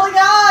 Hopkins is holding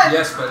on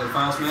Yes, but the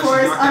final smash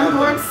for is his knocked out of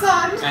unborn him.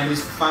 son. And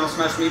his final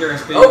smash meter has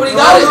been... Oh, but he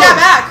got He's it. got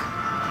back.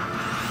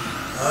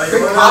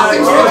 Big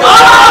Hopkins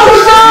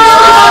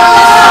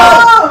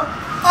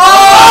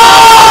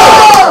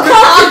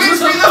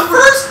Hopkins be the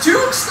first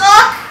Duke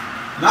stock?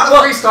 Not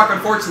a 3 stock,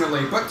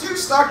 unfortunately, but 2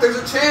 stock, there's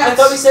a chance. I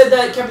thought we said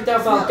that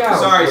Capital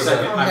Falcao. Sorry, was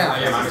second. it?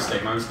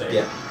 My mistake.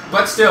 Yeah.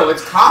 But still,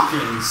 it's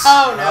Hopkins.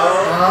 Oh no.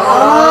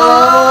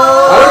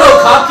 I don't know,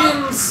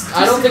 Hopkins.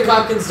 I don't think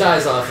Hopkins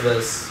dies off of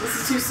this. This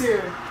is too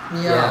soon.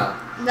 Yeah.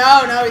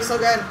 No, he's still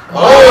good. That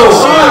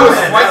was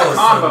man, quite that the was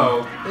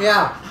combo.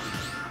 Yeah.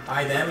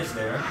 High damage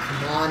there.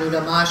 Come on,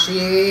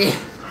 Utamashi.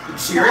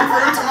 Cheering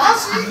for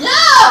Utamashi?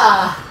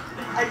 Yeah!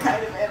 I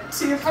kind of am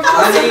too. I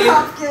mean-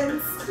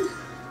 Hopkins.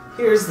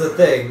 Here's the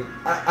thing.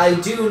 I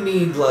do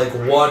need, like,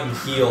 one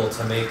heal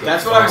to make it.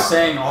 That's what I was far.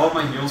 saying. All of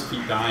my heals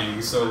keep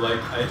dying, so like,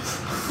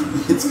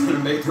 it's gonna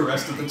make the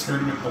rest of the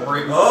tournament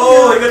boring.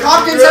 Oh, he got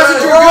Hopkins the has a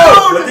dragon.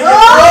 Dragoon! What did he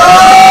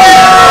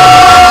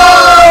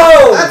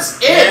get? That's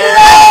it!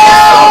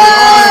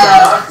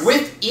 Yeah.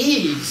 With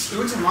ease,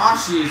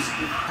 Utamashi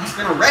has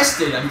been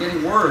arrested, I'm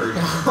getting word.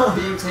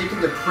 Being taken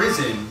to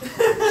prison.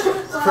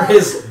 For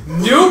his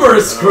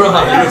numerous He was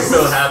crimes.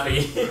 so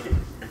happy.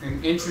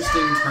 An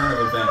interesting turn of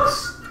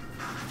events.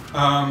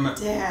 Damn.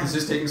 This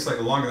is taking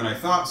slightly longer than I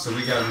thought, so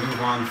we gotta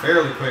move on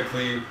fairly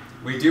quickly.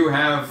 We do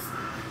have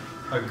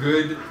a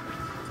good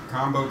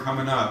combo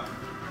coming up.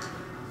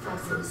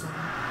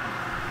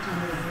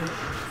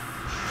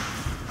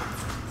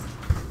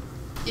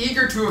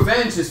 Eager to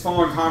avenge his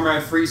fallen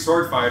comrade Free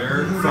Sword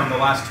Fighter from the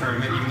last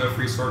tournament, even though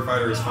Free Sword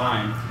Fighter is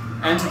fine,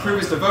 and to prove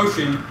his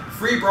devotion,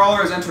 Free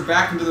Brawler has entered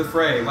back into the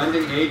fray,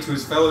 lending aid to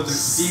his fellow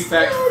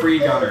defect Free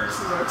Gunners.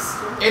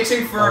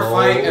 Itching for a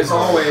fight as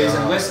always,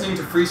 and listening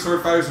to Free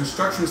Sword Fighter's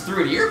instructions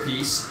through an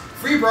earpiece,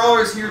 Free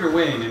Brawler is here to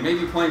win, and may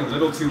be playing a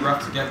little too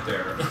rough to get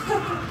there.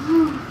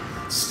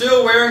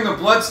 Still wearing the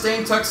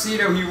blood-stained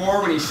tuxedo he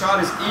wore when he shot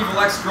his evil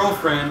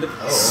ex-girlfriend,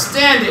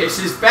 Standish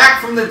is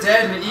back from the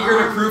dead and eager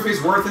to prove his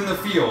worth in the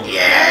field.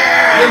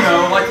 Yeah! You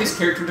know, like his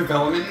character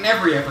development in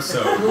every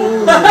episode.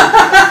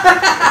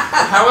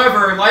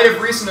 However, in light of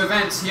recent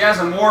events, he has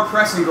a more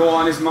pressing goal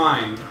on his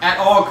mind. At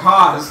all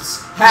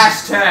costs,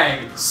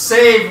 hashtag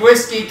save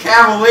Whiskey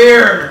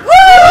Cavalier!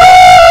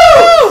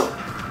 Woo!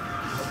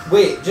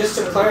 Wait, just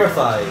to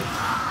clarify,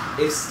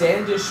 if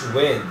Standish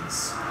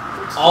wins,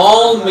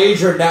 all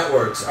major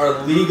networks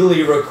are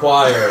legally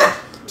required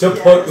to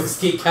put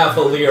Whiskey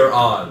Cavalier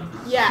on.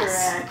 Yes.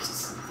 Correct.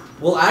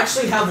 We'll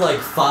actually have like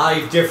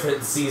 5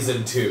 different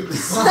season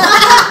 2s.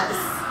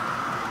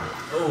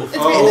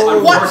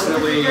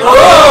 unfortunately.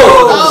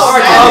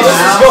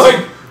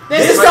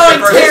 This is going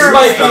terribly.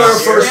 Might be our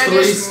first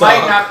Standish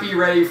might not be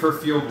ready for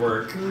field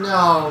work.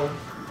 No.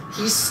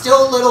 He's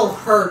still a little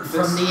hurt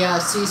from the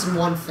season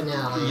 1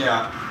 finale.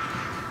 Yeah.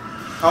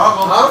 Oh,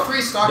 well, no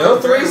 3-stock. No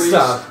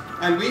 3-stock.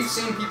 And we've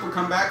seen people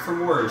come back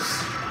from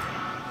worse.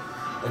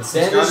 And He's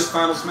got his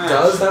final smash.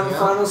 does have a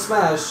final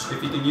smash.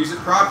 If he can use it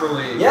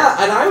properly. Yeah,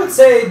 and I would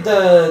say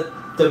the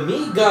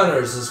Mii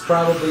Gunners is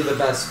probably the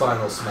best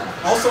final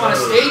smash. Also, on a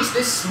stage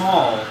this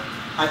small,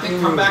 I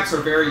think comebacks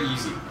are very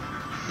easy.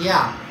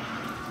 Yeah.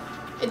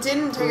 It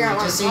didn't take out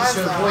one just needs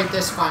to avoid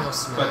this final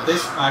smash. But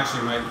this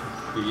actually might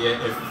be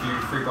it if you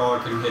free baller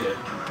can hit it.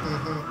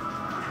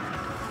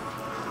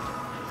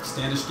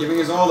 Standish giving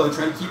his all though,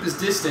 trying to keep his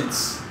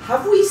distance.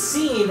 Have we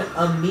seen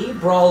a Mii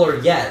Brawler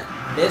yet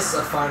miss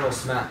a final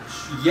smash?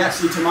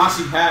 Yes,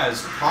 Utamashi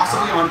has,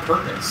 possibly on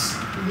purpose.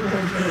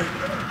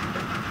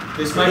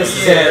 This might be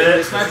it.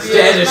 This might be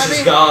it. Standish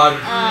is gone.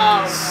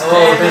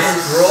 Oh,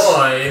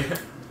 destroy.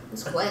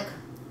 It's quick.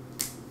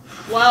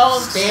 Well,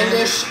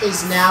 Standish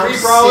is now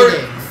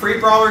sitting. Free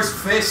Brawler's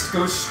fist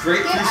goes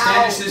straight through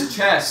Standish's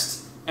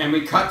chest, and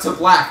we cut to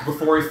black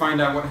before we find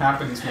out what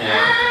happens more.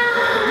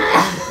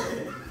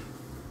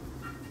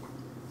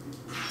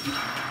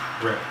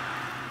 Rip.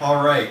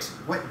 Alright.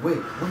 Wait,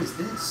 what is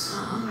this?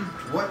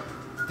 What?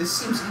 This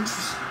seems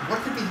interesting. What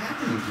could be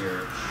happening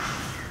here?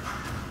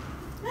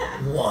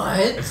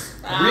 What?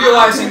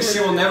 Realizing she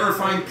will never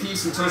find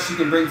peace until she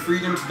can bring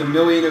freedom to the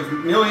millions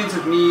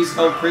of Miis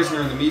held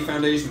prisoner in the Mii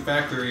Foundation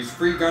factories,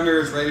 Free Gunner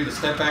is ready to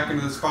step back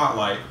into the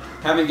spotlight.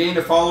 Having gained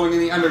a following in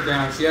the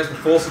underground, she has the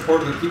full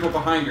support of the people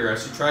behind her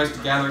as she tries to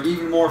gather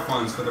even more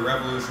funds for the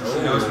revolution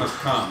she knows must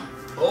come.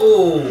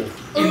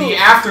 In the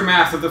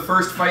aftermath of the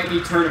first Fight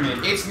Mii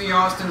tournament, It's Mii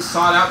Austin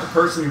sought out the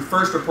person who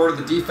first reported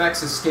the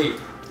defect's escape.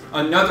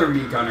 Another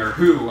Mii Gunner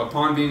who,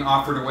 upon being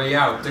offered a way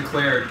out,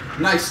 declared,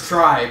 "Nice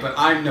try, but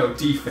I'm no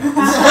defense."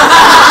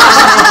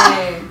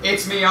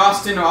 It's Mii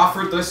Austin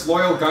offered this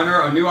loyal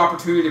gunner a new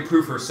opportunity to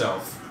prove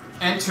herself.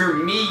 Enter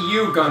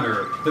Mii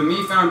Gunner, the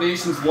Mii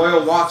Foundation's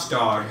loyal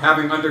watchdog,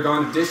 having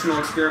undergone additional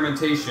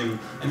experimentation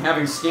and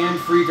having scanned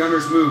Free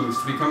Gunner's moves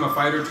to become a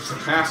fighter to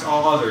surpass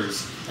all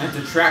others and to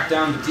track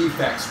down the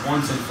defects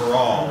once and for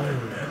all.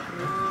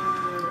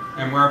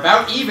 And we're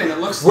about even, it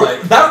looks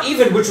like. About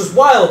even, which was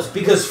wild,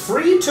 because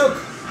Free took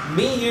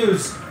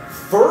Miyu's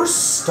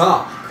first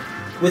stock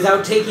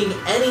without taking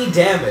any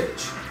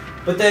damage.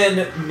 But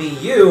then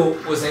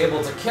Miyu was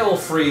able to kill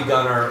Free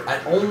Gunner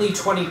at only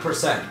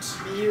 20%.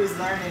 Miyu is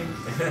learning.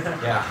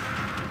 Yeah.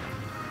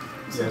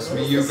 Yes,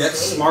 Miyu gets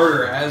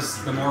smarter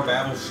as the more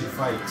battles she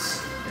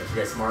fights. And she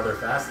gets smarter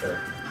faster.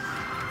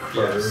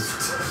 Yes.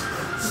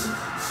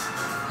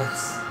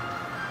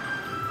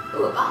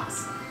 Ooh, a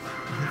box.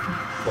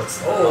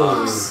 What's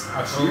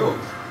A shield.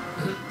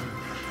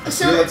 A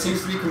shield that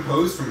seems to be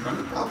composed from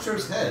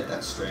Paltrow's head.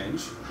 That's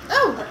strange.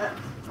 Oh.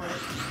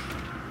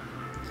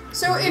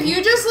 So if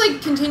you just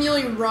like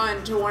continually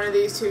run to one of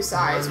these two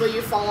sides, will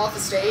you fall off the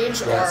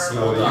stage? Yes, or...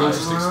 No, you'll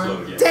just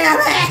explode. Yeah. Damn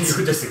it!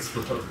 You just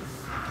explode.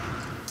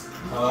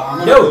 I'm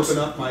gonna Note, open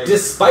up my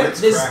despite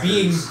Ritz this crackers.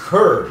 being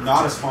curved,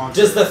 Not a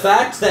sponsor. does the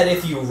fact that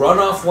if you run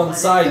off one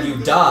side you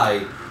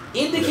die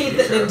indicate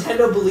that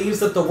Nintendo believes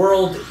that the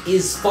world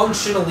is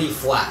functionally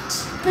flat?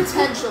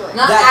 Potentially.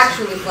 Not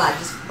actually flat,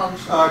 just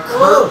functional.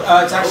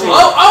 It's actually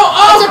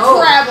It's a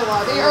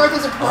parabola. The Earth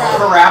is a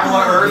parabola.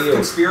 parabola Earth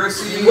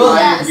conspiracy. Well,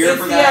 Yes. Here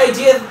it's for the that.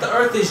 idea that the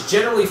Earth is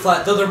generally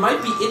flat, though there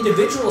might be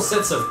individual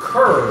sets of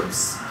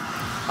curves.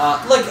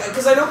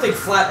 Because I don't think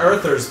flat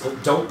Earthers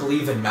don't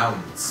believe in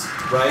mountains,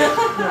 right?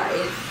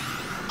 Right.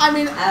 I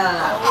mean,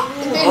 I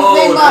don't know.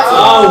 they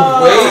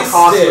might. wasted.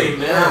 Costly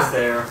minutes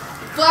there.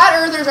 Flat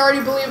Earthers already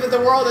believe that the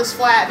world is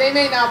flat. They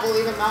may not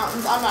believe in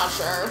mountains. I'm not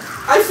sure.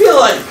 I feel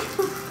like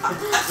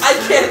I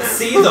can't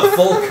see the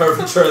full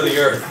curvature of the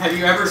Earth. Have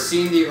you ever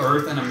seen the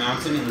Earth and a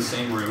mountain in the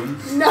same room?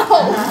 No,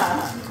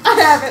 I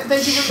haven't.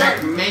 Thank you for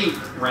Checkmate,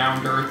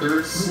 round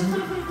Earthers.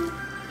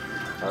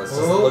 This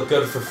doesn't look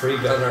good for Free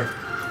Gunner.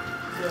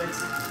 Good.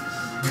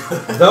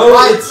 Though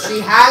But it's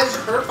she has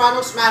her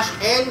final smash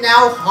and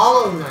now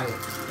Hollow Knight.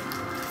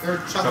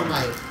 Or Shovel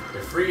Knight.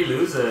 If Free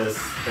loses,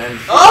 then...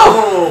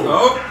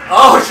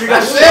 Oh! She got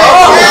That's shit! it!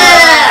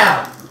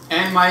 Yeah!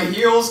 And my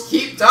heals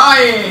keep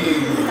dying!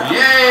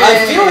 Yay!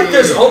 I feel like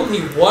there's only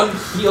one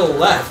heal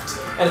left,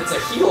 and it's a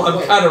heal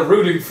I'm kind of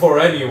rooting for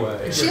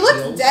anyway. She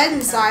looks dead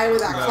inside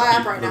with that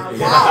clap right now.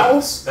 Yeah. Wow.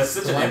 That's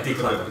such an empty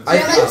clap. I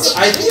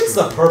think it's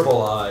the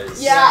purple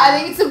eyes. Yeah, I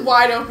think it's a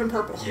wide open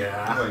purple.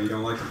 Yeah. Oh, you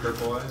don't like the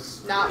purple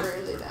eyes? Not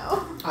really,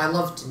 though. I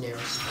love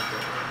Daenerys.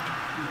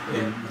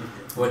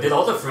 Well, did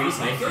all the Frees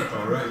make it?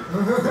 Alright.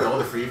 Did all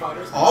the Free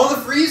fighters? All the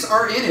Frees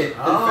are in it. In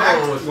Oh.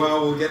 fact,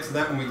 well, we'll get to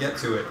that when we get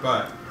to it,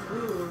 but...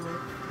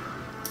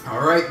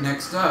 Alright,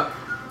 next up.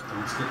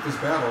 Don't skip this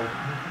battle.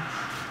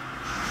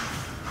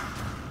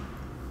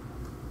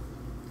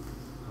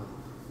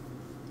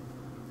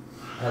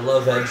 I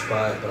love Edge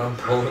by, but I'm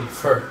pulling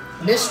for.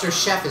 Mr.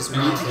 Chef is I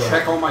need to mounted.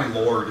 check all my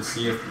lore to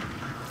see if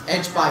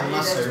Edge by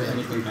must there's have been.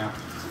 anything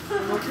happening.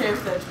 I'm okay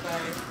with Edge by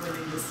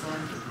winning this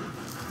one.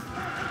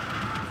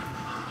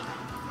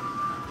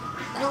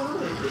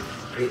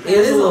 Oh, It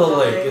is a little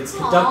Link. It's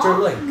Conductor Aw.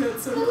 Link.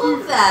 That's so I cute.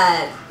 love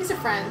that. He's a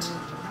friend.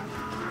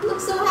 He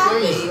looks so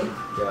happy.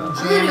 Yeah.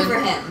 I'm rooting for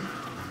him.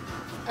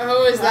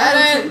 Oh, is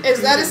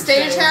that a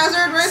stage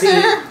hazard right See,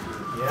 there?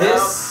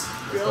 This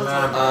this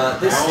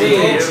Y'all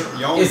stage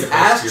y'all is get this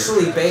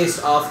actually here.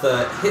 based off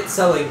the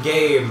hit-selling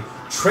game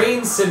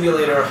Train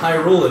Simulator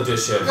Hyrule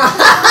Edition.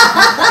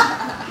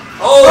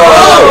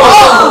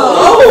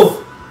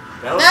 Oh!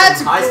 That was That's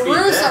some high-speed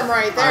gruesome death.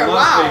 right I there. love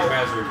Wow. stage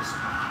hazards.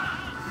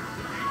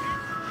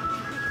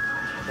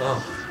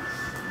 Oh,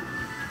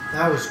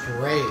 That was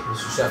great.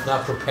 Mr. Chef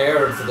not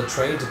prepared for the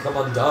train to come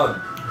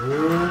undone.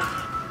 Ooh.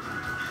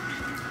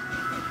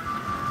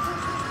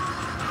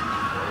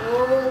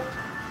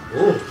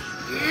 Ooh.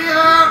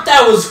 Yeah.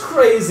 That was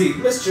crazy.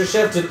 Mr.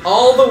 Chef did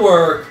all the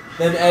work,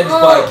 then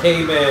Edgeby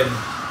came in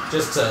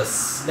just to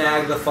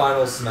snag the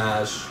final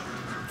smash.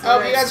 Oh,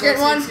 you guys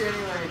getting one?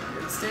 Anyway,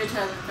 it's stage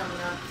hazard coming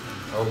up.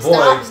 Oh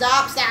boy,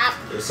 Stop.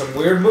 there's some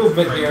weird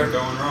movement Trains here. are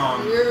going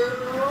wrong.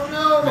 Oh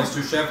no.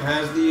 Mr. Chef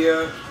has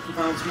the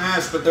final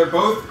smash, but they're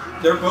both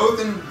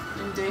in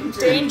In danger.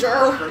 Danger.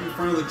 right in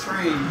front of the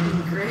train.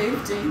 In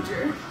grave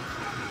danger.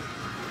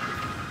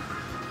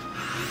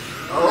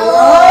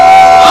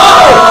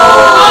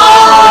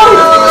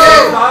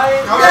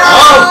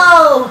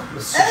 Oh!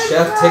 Mr.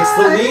 Chef takes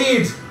the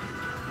lead.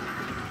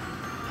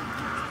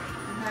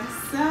 My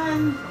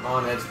son. Come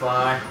on,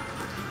 Edgeby.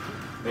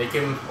 Make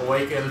him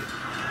awaken.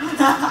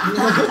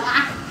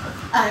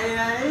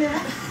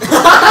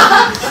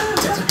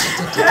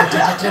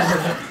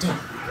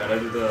 Gotta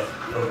do the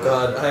Oh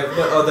god, I have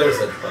no. Oh, there's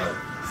Edgeby.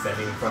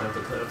 standing in front of the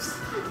cliffs.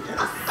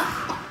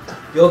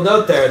 You'll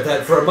note there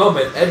that for a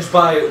moment,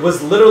 Edgeby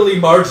was literally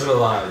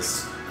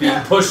marginalized, being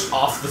pushed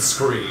off the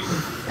screen.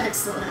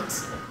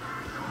 Excellent.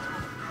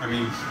 I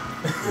mean,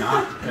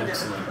 not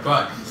excellent,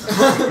 but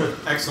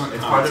excellent.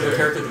 It's part of the commentary.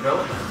 character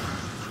development.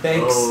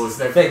 Thanks. Oh, is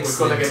that Thanks, who's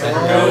gonna get that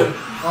Nintendo. good?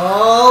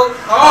 Oh.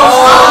 Oh,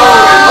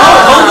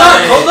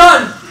 hold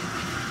on!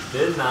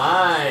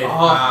 Denied.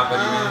 Ah, but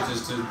he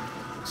manages to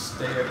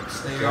stay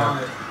on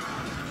it.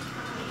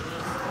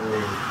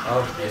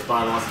 Oh,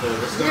 Edgeby wants to.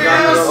 Still got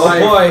Yes! no oh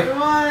life. boy.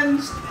 Come on.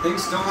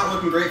 Things still not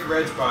looking great for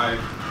Edgeby.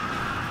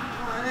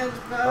 Come on, Edge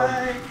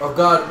by. Oh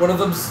god, one of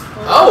them's.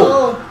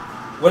 Oh!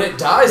 When it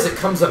dies, it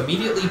comes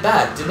immediately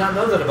back. Did not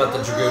know that about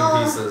the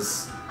Dragoon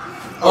pieces.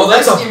 Oh,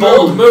 that's a risky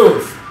bold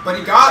move. But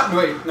he got no,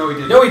 he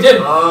didn't. No, he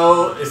didn't.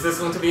 Oh, is this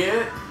going to be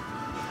it?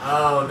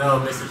 Oh no,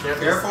 Mr. Chef.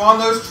 is- Careful on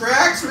those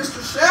tracks,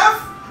 Mr.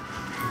 Chef.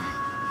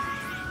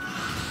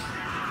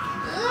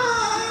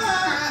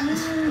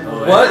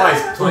 Oh, What?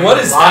 Edgeby's playing What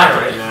is fire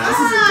happening? right This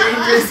now. is a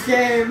dangerous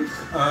game.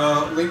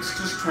 Link's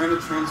just trying to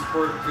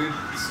transport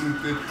some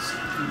good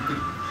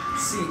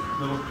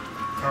little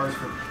cars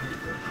for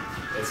people.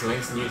 It's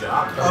Link's new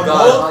job. Oh,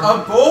 God.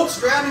 A bold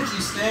strategy,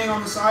 staying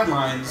on the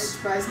sidelines.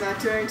 Edge by's not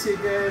doing too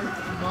good.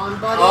 Come on,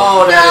 buddy.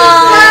 Oh, I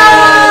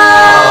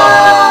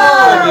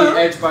that mean,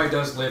 Edgeby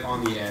does live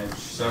on the edge,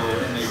 so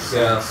it makes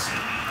sense.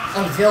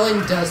 A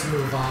villain does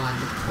move on.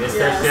 is it. Mr.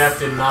 Yes. Chef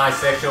denies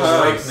sexual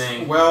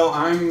awakening. Well,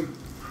 I'm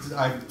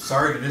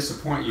sorry to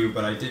disappoint you,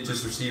 but I did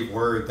just receive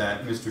word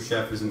that Mr.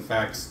 Chef is in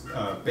fact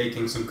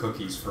baking some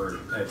cookies for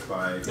Edgeby.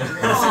 I have to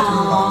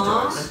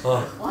apologize.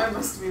 Oh, Why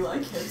must we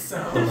like him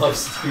so? the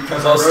most,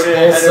 Because most I wrote it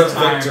ahead of wholesome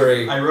time.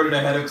 victory. I wrote it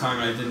ahead of time,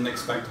 and I didn't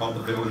expect all the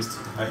villains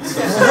to die.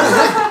 So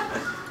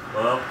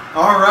Well,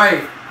 all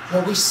right.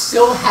 Well, we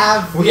still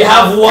have. We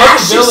have one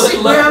fascist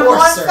villain We have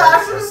left. one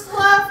fascist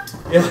left.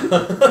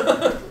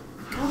 Yeah.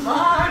 Come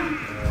on.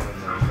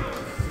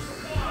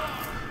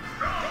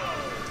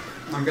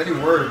 I'm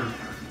getting word.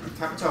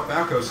 Capital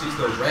Falco sees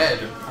the red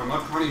on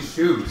Left Connie's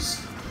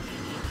shoes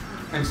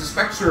and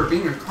suspects her of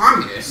being a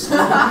communist.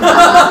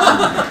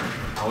 I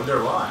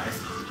wonder why.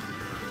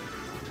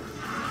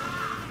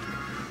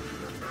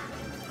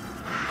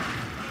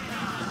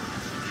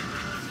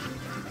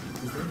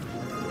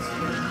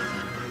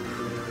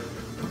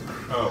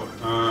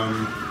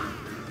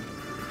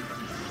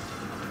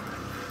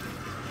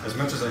 As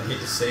much as I hate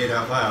to say it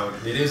out loud,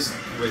 it is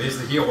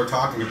the heel we're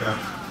talking about.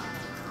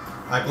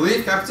 I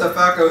believe Capitan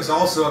Falco is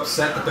also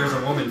upset that there's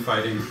a woman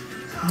fighting.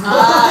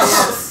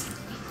 Yes.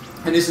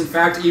 And is in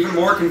fact even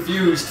more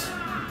confused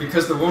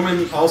because the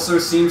woman also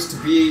seems to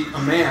be a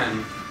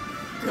man.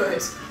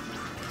 Good.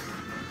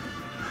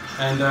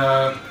 And,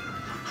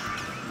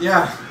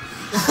 yeah.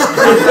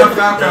 Capitan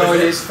Falco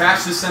and his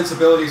fascist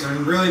sensibilities are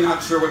really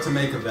not sure what to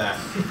make of that.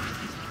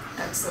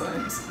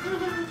 Excellent.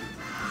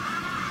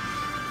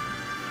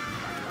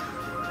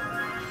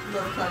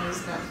 Love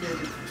Connor's not here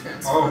to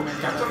transform Oh,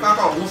 Capitan anybody.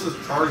 Falco almost is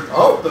charged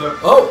Oh, up the...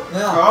 oh,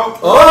 Yeah.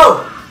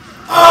 oh!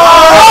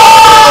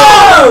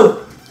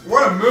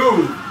 What a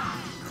move!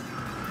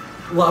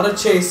 Lot of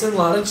chasing.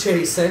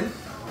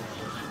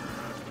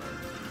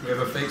 We have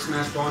a fake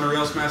smash ball and a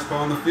real smash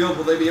ball on the field.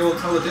 Will they be able to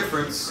tell the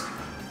difference?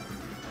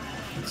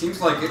 It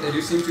seems like it. They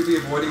do seem to be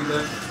avoiding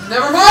the...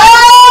 Never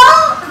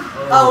mind!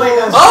 Oh, wait,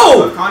 that's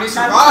Oh! Connie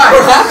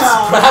survived!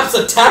 Perhaps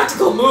a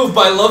tactical move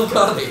by Love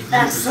Connie.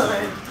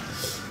 excellent.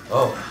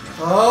 Oh.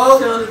 Oh,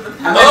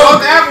 And they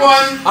both have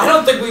one! I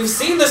don't think we've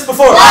seen this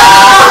before.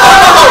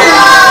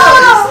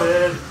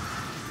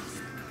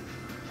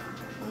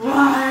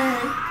 Why?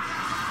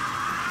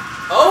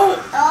 Oh!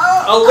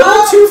 A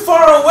little too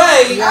far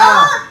away.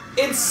 Yeah.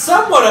 It's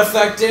somewhat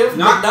effective,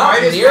 Not but not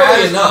quite as nearly bad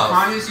as enough.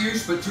 Connie's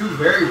use, but two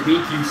very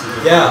weak uses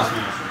of Yeah.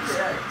 smashes.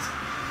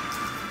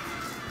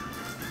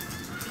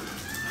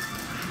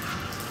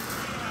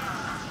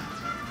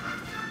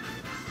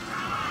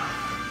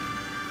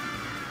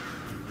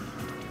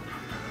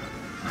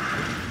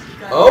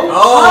 Oh!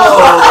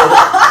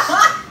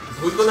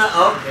 Who's gonna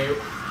okay?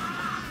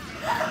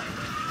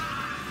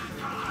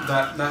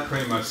 That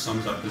pretty much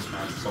sums up this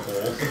match as a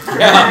whole.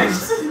 Yeah.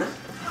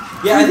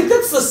 Yeah, I think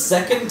that's the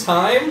second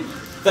time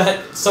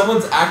that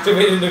someone's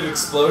activated an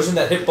explosion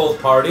that hit both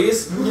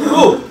parties.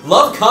 Ooh,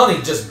 Love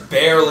Connie just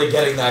barely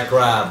getting that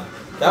grab.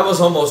 That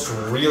was almost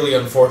really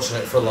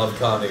unfortunate for Love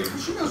Connie.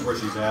 She knows where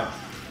she's at.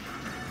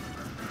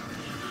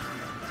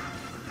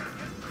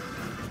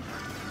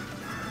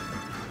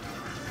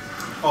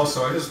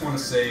 Also, I just want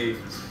to say,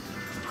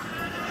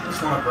 I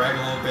just want to brag a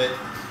little bit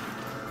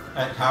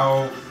at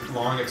how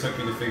long it took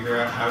me to figure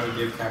out how to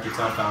give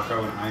Capital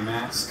Falco an eye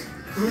mask.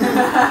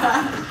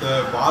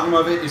 The bottom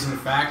of it is in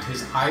fact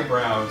his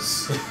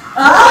eyebrows turned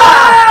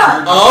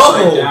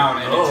upside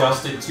down and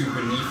adjusted to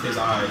beneath his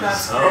eyes.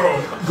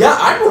 Yeah,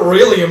 I'm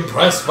really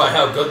impressed by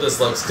how good this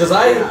looks, because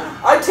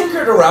I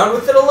tinkered around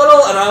with it a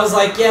little, and I was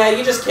like, yeah,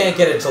 you just can't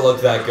get it to look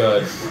that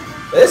good.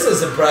 This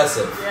is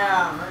impressive.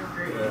 Yeah, I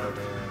agree.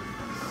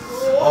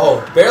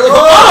 Oh, barely. Oh! I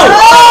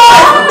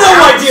have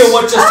no idea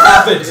what just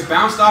happened. It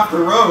bounced off the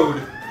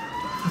road.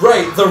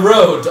 Right, the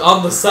road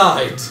on the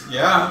side.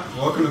 Yeah,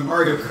 welcome to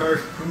Mario Kart.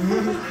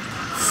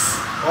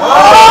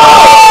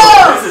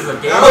 Oh! This is a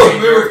game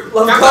changer.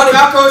 Captain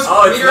Falco's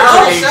Oh, it's meter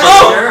not a is game all set.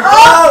 changer.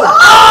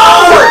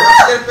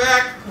 Let's get it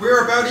back.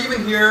 We're about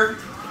even here.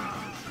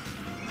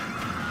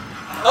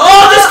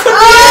 Oh, this could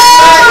be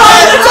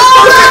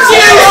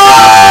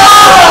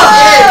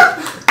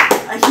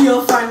A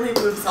heel finally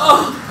moves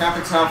on.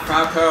 Capital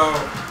Falco,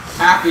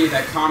 happy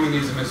that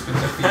communism has been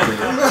defeated,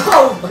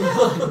 Oh my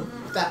god.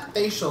 That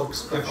facial if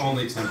expression.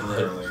 only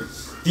temporarily.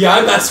 The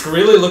eye mask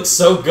really looks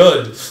so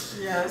good.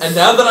 Yes. And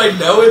now that I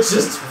know it's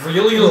just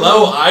really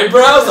low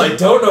eyebrows, I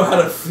don't know how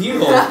to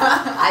feel.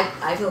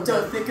 I feel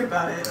Don't good. think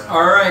about it.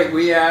 Alright,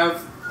 we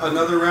have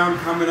another round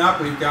coming up.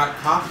 We've got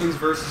Hopkins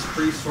versus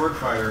Free Sword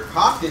Fighter.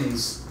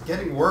 Hopkins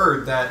getting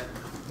word that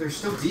there's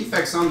still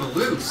defects on the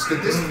loose.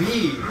 Could this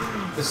be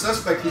the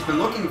suspect he's been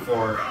looking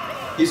for?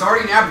 He's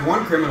already nabbed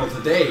one criminal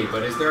today,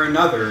 but is there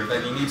another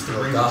that he needs to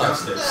bring to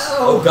justice?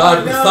 Oh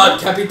god, we thought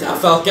Capitan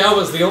Falcao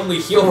was the only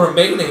heel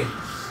remaining.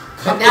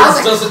 And now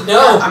Hopkins doesn't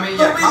know. I mean,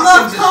 yeah, But we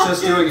Hopkins is love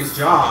just doing his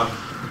job.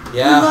 We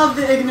Yeah. love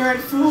the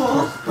ignorant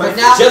fool. But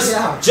now,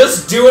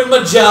 Just doing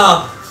my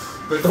job.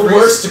 But The Free-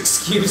 worst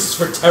excuse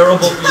for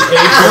terrible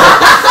behavior.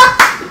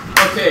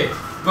 Okay,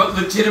 but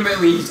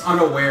legitimately he's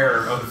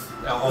unaware of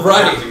all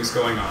Right. the things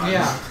going on.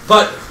 yeah.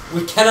 But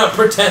we cannot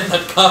pretend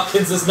that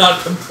Hopkins is not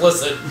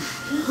complicit.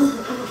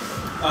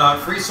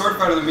 Free Sword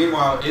Fighter, in the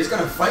meanwhile, is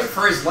going to fight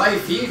for his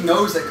life. He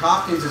knows that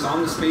Hopkins is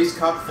on the Space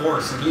Cop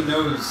force, and he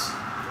knows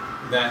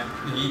that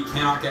he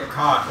cannot get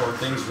caught or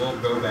things will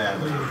go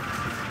badly.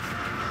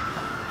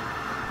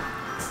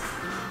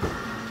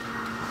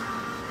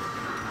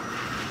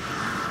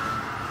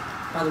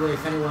 By the way,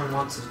 if anyone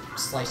wants a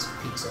slice of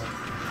pizza,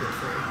 feel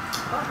free.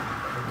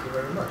 Thank you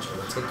very much. I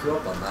will take you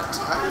up on that.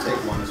 I will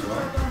take one as well.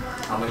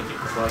 How many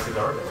people slices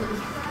are there?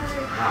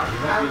 Wow, you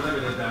might be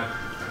limited that.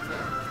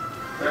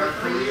 There are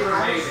 3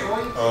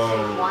 remaining.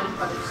 Oh.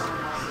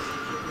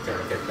 Can I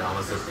get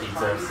Dallas's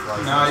pizza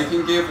slices? No, you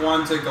can give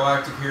one to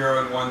Galactic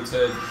Hero and one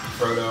to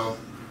Frodo.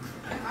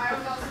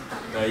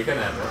 No, you can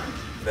have one.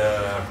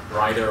 The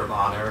Rider of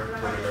Honor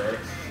for today.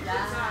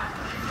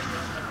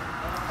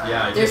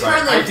 Yeah, I There's did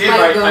write, hardly a I did fight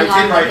write, going I on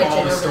did in the write all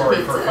kitchen the over story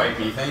the for pizza. Fight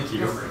Me, thank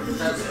you.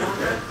 That's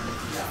good.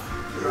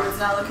 It's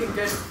not looking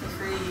good for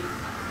free.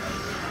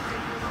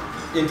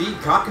 Indeed,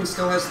 Hopkins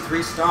still has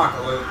 3 stock,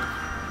 although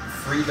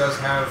Free does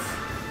have...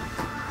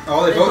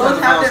 Oh, they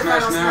both have the Final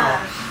Smash now.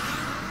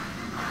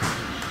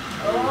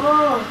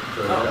 Oh.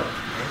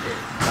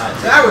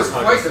 That was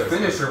quite the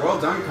finisher. Well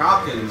done,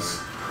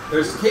 Hopkins.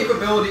 There's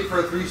capability for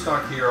a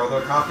 3-stock here,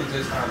 although Hopkins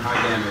is on high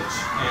damage.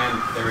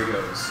 And there he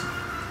goes.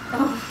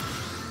 Oh.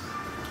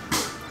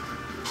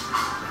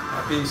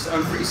 That being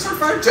said, Free Sword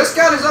Fighter just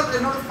got his up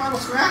another Final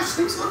Smash.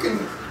 Things are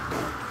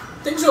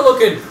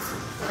looking...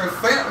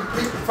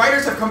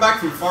 Fighters have come back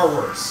from far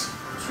worse.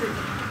 True.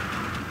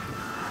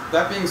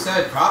 That being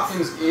said,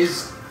 Hopkins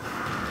is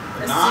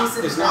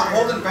not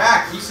holding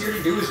back. He's here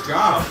to do his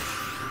job.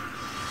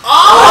 Oh,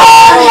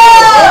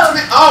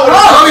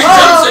 he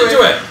jumps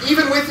into it!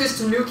 Even with his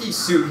Tanuki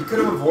suit, he could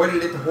have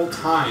avoided it the whole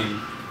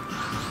time.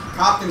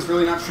 Hopkins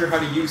really not sure how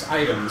to use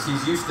items.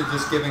 He's used to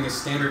just giving us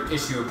standard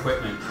issue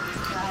equipment.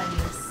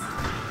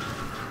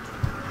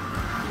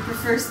 You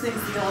prefers things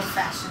the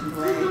old-fashioned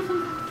way.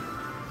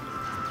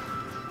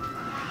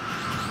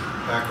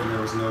 Back when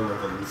there was no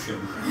revolution.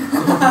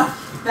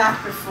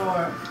 Back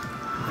before.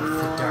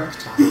 The dark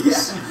times. Yeah.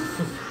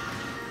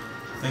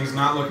 Things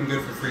not looking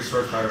good for Free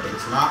Sword Fighter, but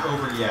it's not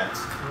over yet.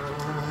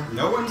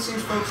 No one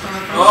seems focused on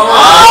that.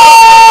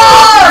 Oh!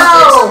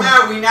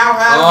 Somehow we now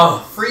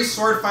have Free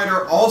Sword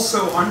Fighter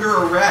also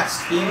under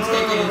arrest, being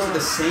taken into the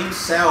same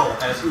cell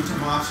as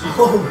Utamashi.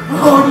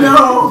 Oh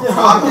no!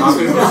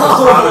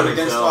 Robin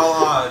against all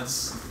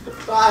odds.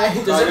 Bye.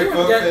 Does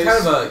anyone get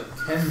kind of a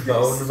Ken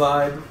Bone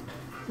vibe?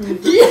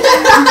 Yeah!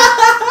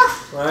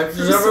 Like,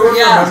 does everyone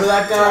remember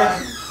that guy?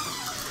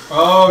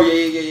 Oh,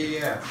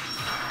 yeah.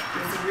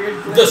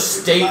 The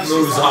state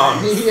moves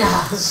on.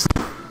 Yeah.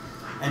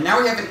 And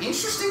now we have an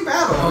interesting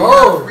battle.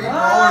 Oh. We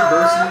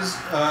have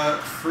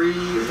Free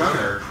Brawler versus Free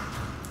Gunner.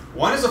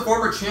 One is a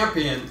former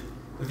champion.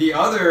 The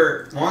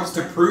other wants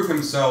to prove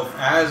himself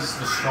as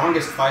the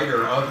strongest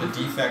fighter of the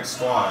Defect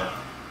squad.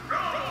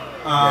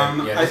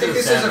 I think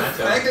this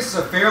is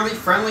a fairly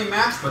friendly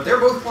match, but they're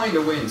both playing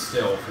to win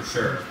still, for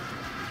sure.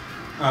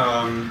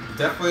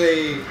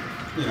 Definitely,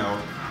 you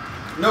know,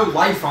 no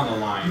life on the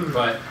line,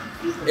 but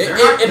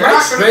it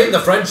might strain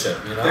the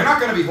friendship, you know? They're not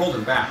going to be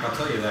holding back, I'll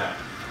tell you that.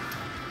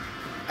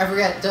 I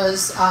forget,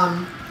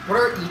 what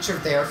are each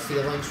of their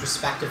feelings,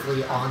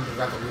 respectively, on the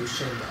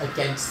revolution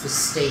against the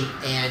state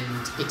and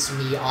its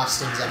Mii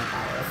Austin's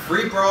empire?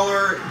 Free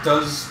Brawler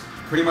does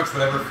pretty much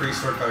whatever Free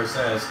Sword Fighter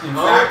says. In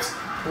fact,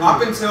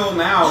 up until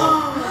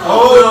now...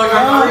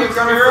 you're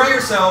gonna free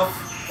yourself.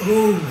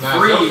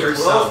 Free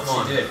yourself,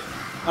 she did.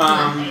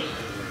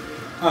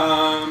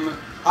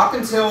 Up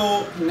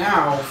until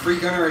now, Free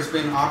Gunner has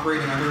been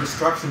operating under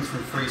instructions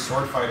from Free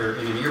Sword Fighter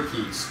in an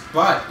earpiece,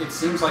 but it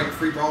seems like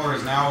Free Brawler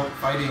is now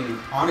fighting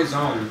on his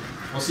own.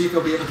 We'll see if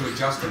he'll be able to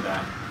adjust to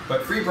that.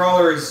 But Free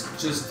Brawler is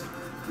just...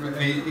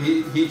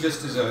 He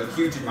just is a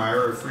huge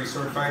admirer of Free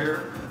Sword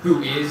Fighter,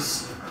 who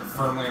is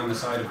firmly on the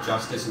side of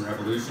justice and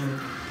revolution.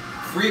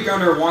 Free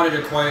Gunner wanted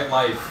a quiet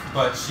life,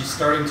 but she's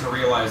starting to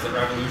realize that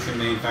revolution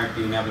may in fact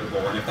be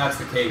inevitable, and if that's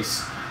the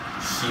case,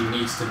 she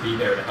needs to be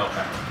there to help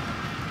out.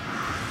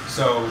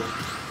 So,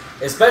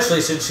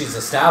 especially since she's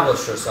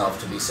established herself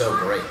to be so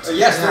great.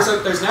 Yes,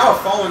 there's now a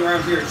following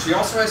round here. She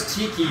also has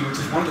Tiki, which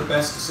is one of the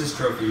best assist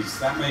trophies.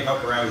 That may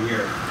help her out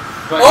here.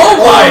 But,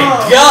 my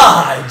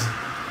god!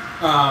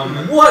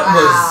 What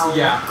was...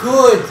 Yeah.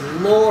 Good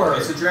lord.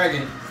 It's a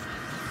dragon.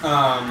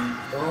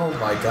 Oh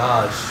my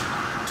gosh.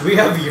 Do we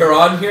have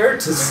Euron here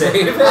to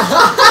save it?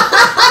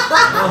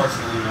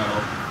 Unfortunately,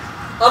 no.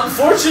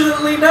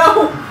 Unfortunately,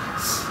 no!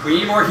 We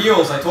need more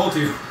heals, I told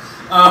you.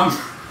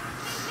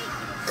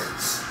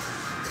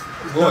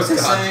 What was I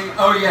saying?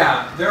 Oh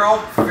yeah, they're all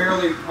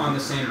fairly on the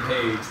same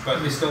page,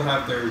 but they still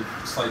have their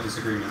slight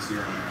disagreements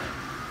here and there.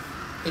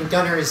 And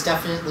Gunner is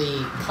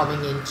definitely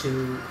coming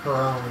into her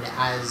own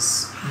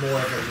as more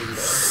of a leader.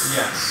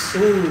 Yes.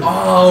 Ooh.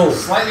 Oh.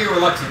 Slightly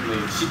reluctantly.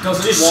 She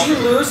doesn't Does she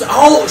lose?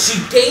 Oh, she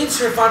gains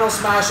her final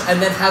smash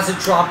and then has it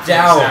drop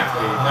down.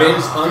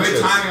 Exactly. Good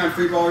timing on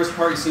Free Baller's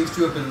part. He seems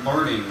to have been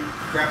learning,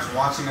 perhaps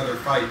watching other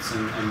fights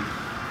and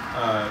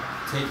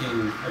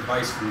taking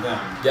advice from them.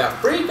 Yeah,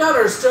 Free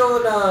Gunner's still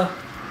in a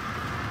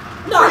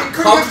not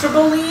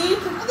comfortable lead.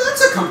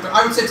 That's a comfortable.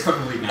 I would say it's a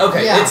comfortable lead now.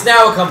 Okay, it's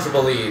now a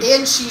comfortable lead.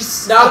 And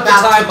she's not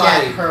about the time to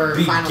get her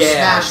final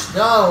smash,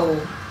 though.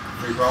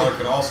 Free Brawler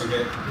could also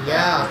get.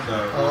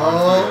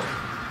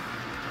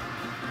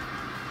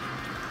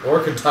 Or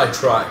could Ty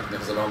try,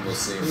 because it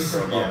almost seems for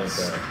a moment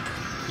there.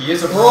 He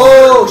is a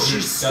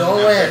she stole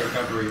it.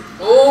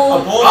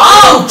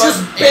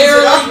 Just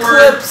barely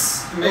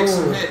clips. Makes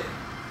him hit.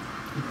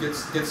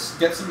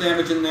 Gets some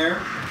damage in there.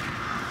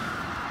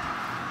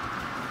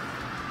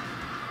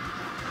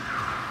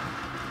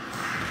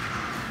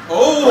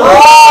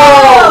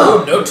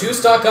 Oh! No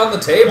two-stock on the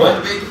table.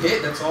 One big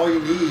hit, that's all you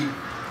need.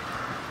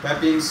 That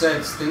being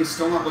said, things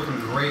still not looking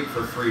great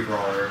for Free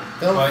Brawler.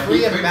 Though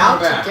Free about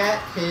to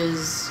get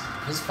his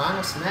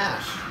final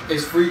smash.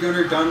 Is Free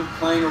Gunner done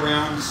playing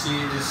around?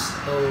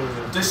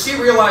 Does she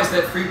realize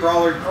that Free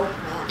Brawler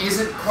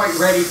isn't quite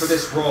ready for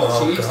this role?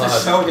 She needs to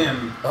show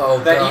him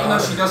that even though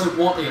she doesn't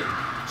want it,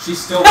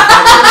 she's still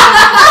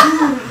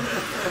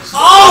that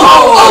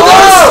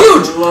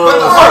was huge! But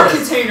the heart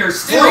container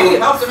still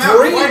helped him out.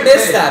 Free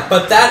missed that,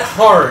 but that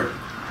heart.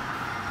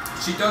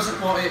 She doesn't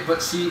want it,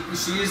 but she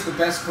is the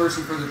best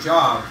person for the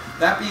job.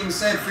 That being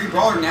said, Free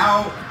Brawler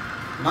now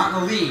not in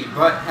the lead,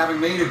 but having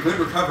made a good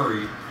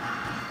recovery.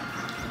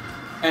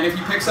 And if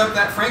he picks up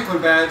that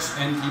Franklin badge,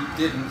 and he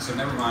didn't, so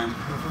never mind.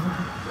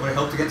 It would have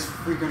helped against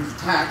Free Gunner's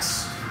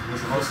attacks,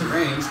 which were mostly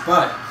ranged,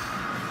 but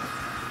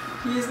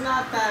he is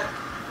not that.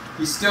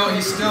 He's still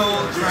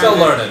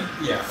learning.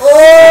 Yeah.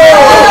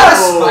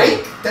 Oh!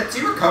 Spike that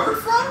you recovered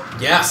from?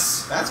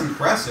 Yes. That's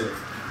impressive.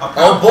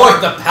 Oh boy,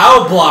 the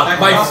POW block,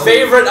 my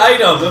favorite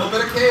item. A little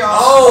bit of chaos.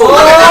 Oh, look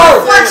at that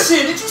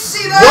reflection! Did you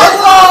see that?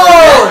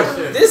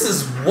 Whoa! This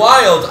is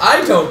wild.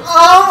 I don't.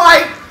 Oh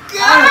my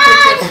god! I don't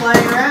think they're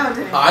playing around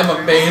anymore. I'm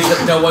amazed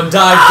that no one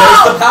died.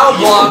 There's the POW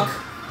block.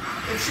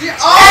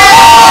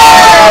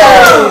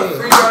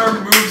 Free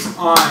Gunner moves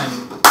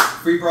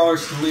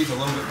Brawler still needs a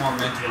little bit more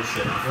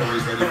mentorship before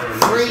he's ready for a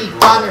Free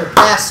Gunner,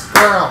 best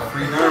girl.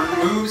 Free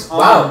Gunner moves on,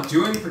 Wow.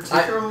 doing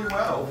particularly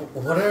well.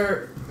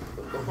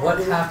 What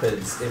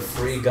happens if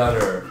Free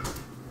Gunner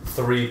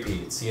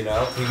three-peats, you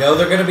know? We know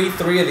there are going to be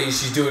 3 of these.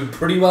 She's doing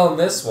pretty well in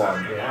this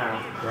one.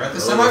 Yeah. We're at the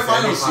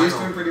semifinals. She is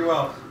doing pretty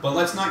well. But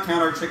let's not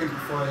count our chickens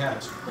before they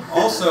hatch.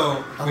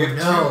 Also, we have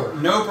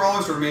no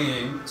brawlers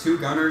remaining, 2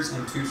 gunners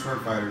and 2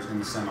 sword fighters in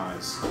the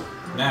semis.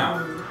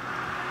 Now,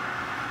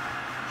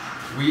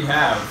 we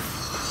have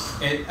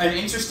an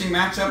interesting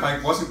matchup I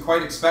wasn't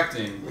quite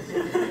expecting.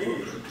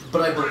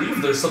 But I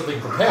believe there's something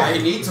prepared. I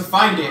need to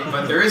find it,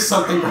 but there is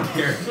something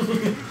prepared.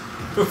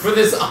 For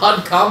this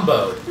odd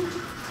combo.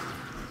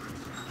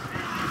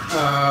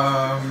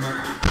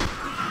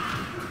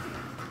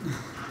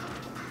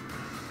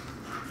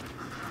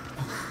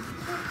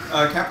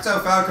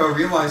 Capitão Falco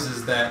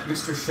realizes that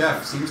Mr.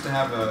 Chef seems to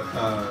have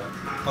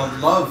a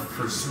love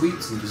for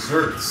sweets and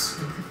desserts,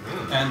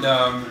 and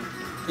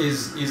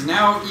is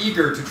now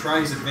eager to try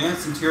his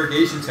advanced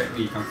interrogation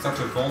technique on such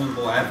a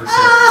vulnerable adversary.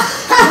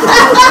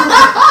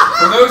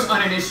 For those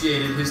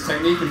uninitiated, his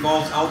technique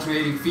involves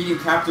alternating feeding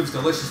captives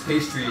delicious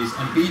pastries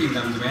and beating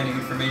them, demanding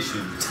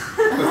information.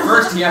 But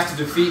first, he has to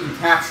defeat and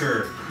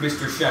capture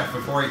Mr. Chef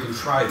before he can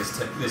try this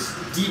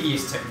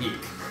devious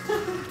technique.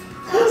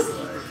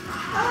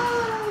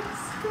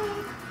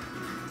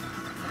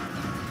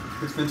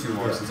 It's been 2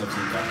 more since I've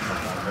seen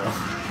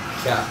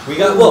Captain. Yeah, we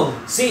got. Well,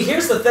 see,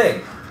 here's the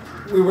thing.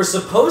 We were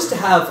supposed to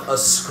have a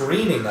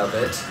screening of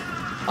it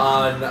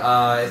on,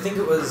 I think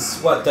it was,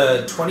 what,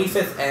 the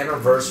 25th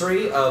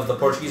anniversary of the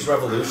Portuguese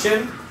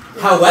Revolution.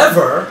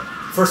 However,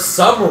 for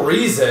some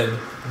reason,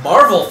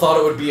 Marvel thought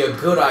it would be a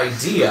good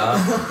idea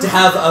to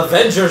have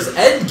Avengers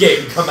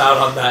Endgame come out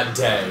on that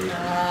day.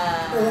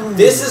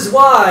 This is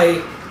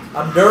why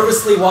I'm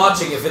nervously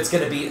watching if it's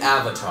going to beat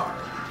Avatar.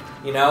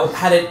 You know,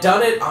 had it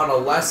done it on a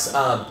less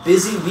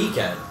busy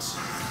weekend,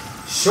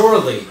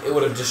 surely it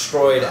would have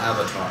destroyed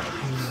Avatar.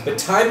 But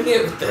timing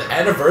it with the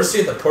anniversary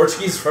of the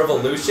Portuguese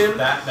Revolution...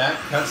 That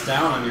cuts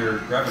down on your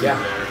revenue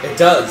there. It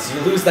does.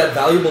 You lose that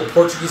valuable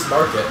Portuguese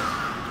market.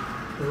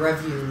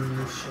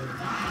 Revolution.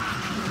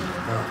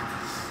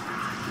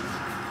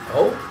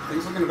 Oh?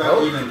 Things looking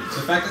about even.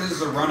 The fact that this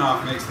is a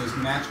runoff makes this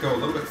match go a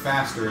little bit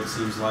faster, it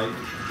seems like.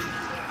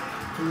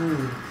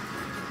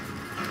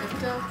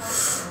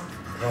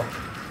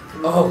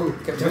 Oh,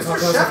 Mr.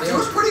 Chef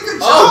doing a pretty good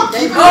job. Oh,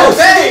 keeping oh, it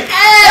big.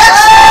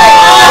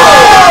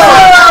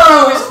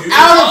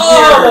 Out of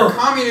here!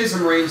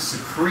 Communism reigns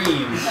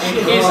supreme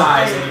in his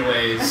eyes,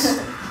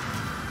 anyways.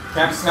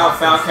 Capitão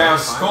Falcao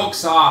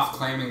skulks off,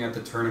 claiming that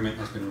the tournament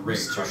has been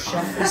rigged. Mr.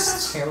 Chef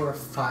is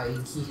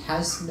terrifying. He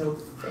has no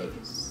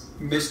face.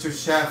 Mr.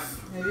 Chef.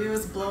 Maybe it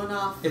was blown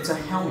off. It's a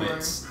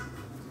helmet.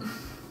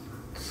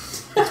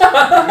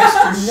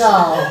 Mr.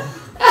 No.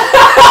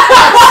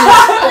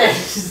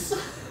 That's his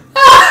face.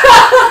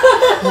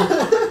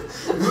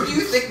 Who do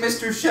you think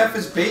Mr. Chef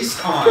is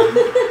based on?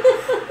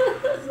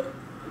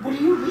 What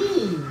do you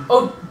mean?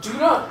 Oh, do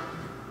not...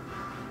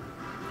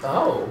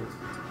 Oh.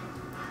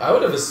 I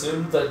would have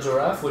assumed that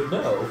Giraffe would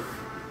know.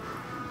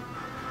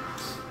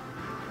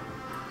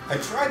 I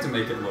tried to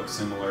make it look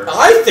similar.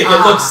 I think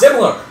it looks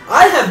similar.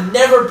 I have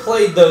never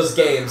played those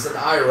games, and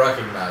I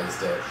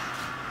recognized it.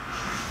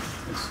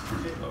 It's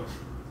pretty low.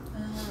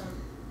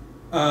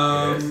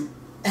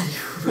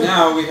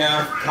 Now we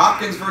have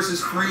Hopkins versus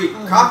Free.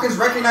 Hopkins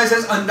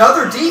recognizes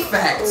another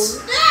defect.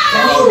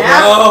 Can he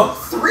nab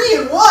 3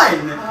 in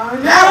 1?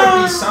 That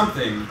would be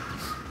something.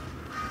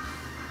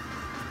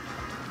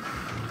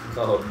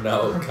 Oh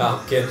no,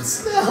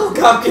 Hopkins. No.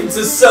 Hopkins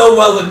is so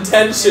well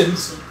intentioned,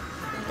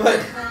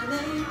 but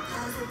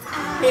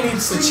he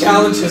needs to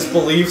challenge his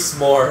beliefs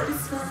more.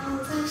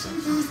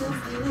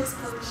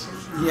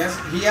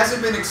 He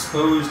hasn't been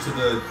exposed to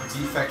the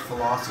defect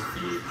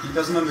philosophy. He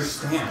doesn't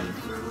understand.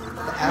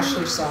 The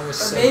Ashley song is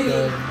so maybe,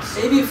 good.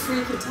 Maybe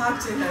Free could talk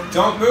to him.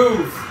 Don't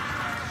move.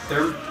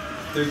 They're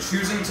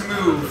choosing to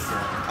move.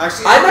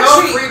 Actually,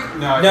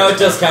 No, it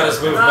does count as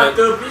movement. Not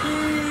the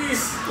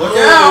bees! Look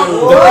out!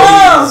 The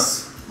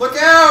bees! Look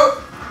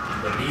out!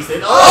 The bees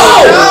did.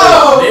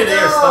 No!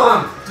 There,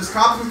 stomp. Does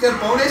Hopkins get a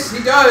bonus?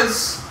 He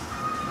does.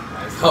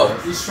 Oh.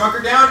 He struck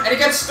her down, and he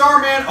gets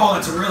Starman. Oh,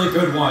 that's a really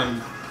good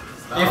one.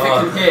 If it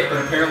can hit, but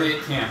apparently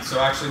it can't. So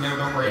actually, no,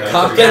 don't worry.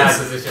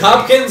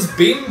 Hopkins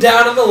beating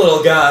down on the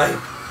little guy.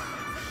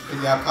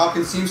 Yeah,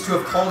 Hopkins seems to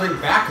have called in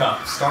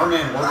backup.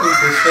 Starman working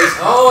for space.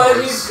 Oh, and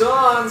he's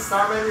gone.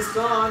 Starman is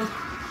gone.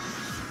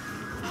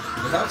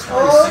 Without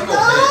scoring a single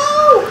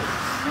hit.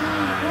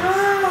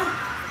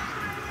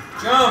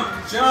 Jump,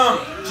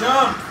 jump,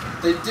 jump.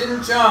 They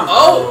didn't jump.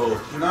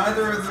 Oh.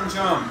 Neither of them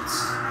jumped.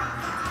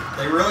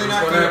 They really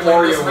not He's good at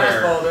gonna play the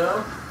smash WarioWare. ball,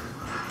 though.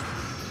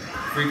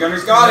 Free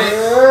Gunner's got it.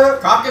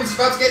 Hopkins is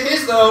about to get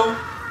his, though.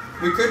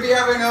 We could be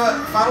having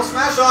a final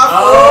smash off.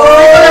 Oh!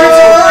 Free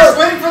Gunner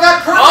waiting for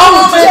that perfect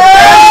moment.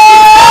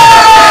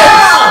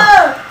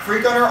 Free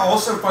Gunner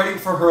also fighting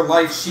for her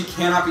life. She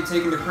cannot be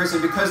taken to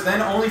prison because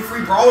then only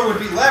Free Brawler would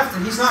be left,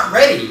 and he's not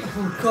ready.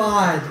 Oh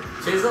God.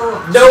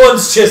 Chisel. No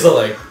one's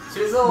chiseling.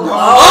 Chisel. No.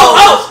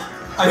 Oh!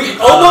 I We think,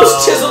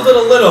 almost chiseled it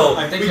a little.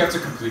 I think you have to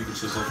complete the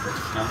chisel for it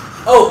to count.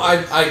 Oh,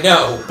 I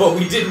know, but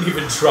we didn't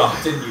even try.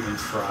 Didn't even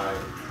try.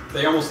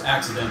 They almost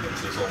accidentally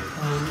chiseled.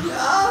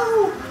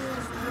 No!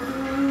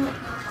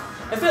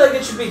 I feel like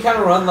it should be kind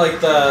of run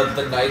like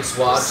the Night's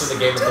Watch in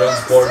the Game of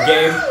Thrones board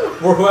game,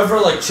 where whoever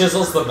like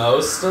chisels the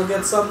most still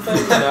gets something,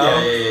 you know?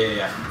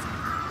 Yeah.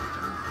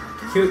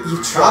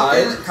 You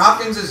tried.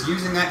 Hopkins is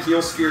using that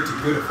heal sphere to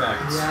good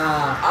effect.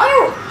 Yeah.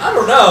 I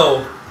don't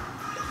know.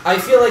 I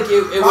feel like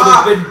it would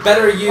have been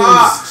better used.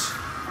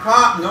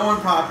 Pop! No one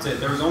popped it.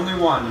 There was only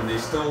one, and they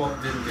still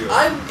didn't do it.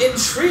 I'm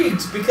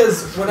intrigued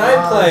because when I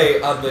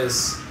play on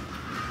this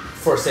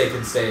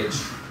Forsaken stage,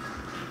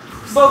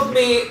 both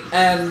me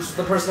and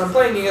the person I'm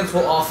playing against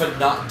will often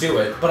not do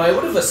it, but I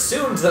would have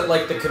assumed that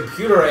like the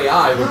computer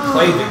AI would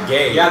play the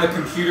game. Yeah, the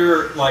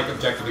computer like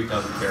objectively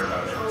doesn't care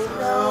about it.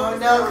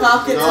 No,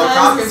 Hopkins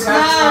Hopkins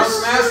has has no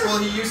smash. Will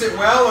he use it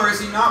well, or is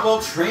he not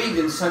well trained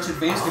in such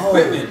advanced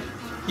equipment?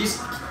 He's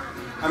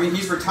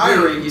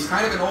retiring. He's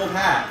kind of an old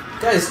hat.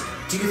 Guys,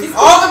 do you think?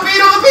 Oh, the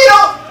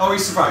beetle! Oh, he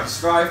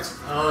survived.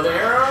 Oh, the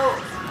arrow.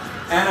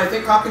 And I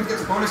think Hopkins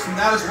gets a bonus from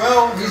that as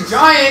well. He's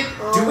giant.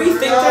 Do we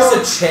think there's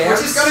a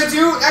chance? What's he gonna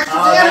do? Extra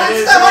that damage.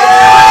 is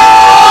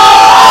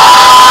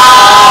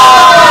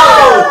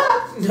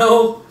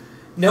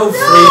No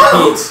free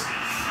Pete.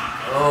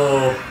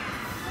 Oh.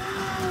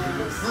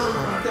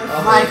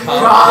 Oh my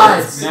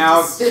god!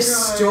 Now,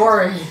 This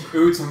story.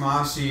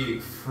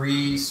 Utamashi,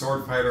 free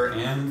sword fighter,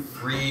 and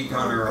free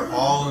gunner are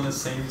all in the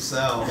same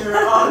cell.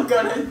 They're all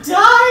gonna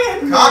die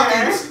in there.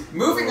 Hopkins,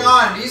 moving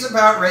on. He's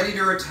about ready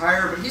to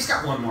retire, but he's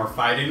got one more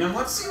fight in him.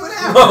 Let's see what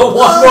happens.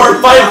 One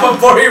more fight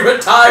before he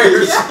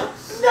retires.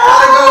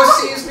 Gotta go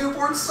see his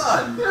newborn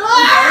son.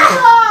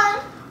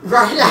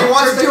 Right He after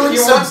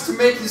wants to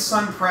make his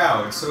son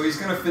proud, so he's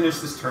gonna finish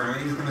this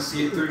tournament. He's gonna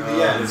see it through to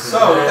the end. this is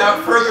So, it.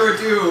 without further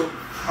ado,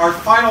 our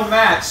final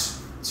match: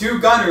 2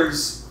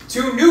 gunners,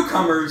 2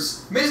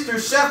 newcomers, Mr.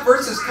 Chef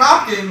versus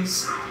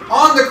Hopkins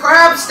on the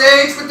crab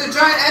stage with the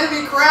giant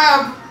enemy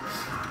crab.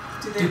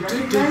 Do they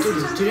recognize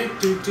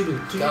each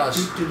other? Gosh.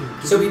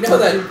 So we know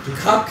that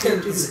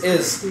Hopkins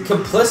is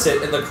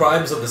complicit in the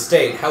crimes of the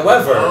state.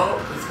 However,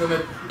 He's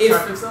gonna If-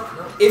 trap himself?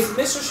 No. if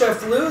Mr.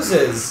 Chef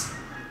loses,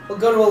 he'll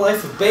go to a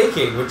life of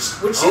baking, which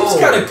seems Oh.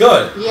 kind of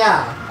good.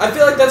 Yeah. I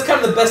feel like that's kind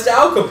of the best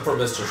outcome for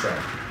Mr. Chef.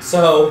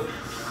 So,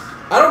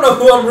 I don't know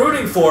who I'm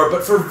rooting for,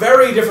 but for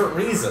very different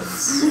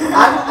reasons.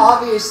 I'm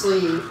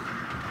obviously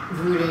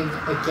rooting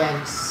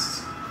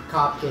against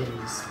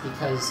Hopkins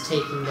because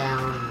taking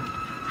down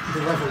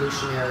the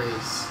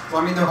revolutionaries.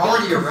 Well, I mean, they're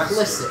already arrested.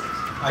 complicit.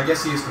 I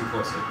guess he is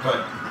complicit,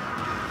 but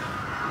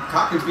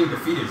Hopkins being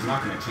defeated is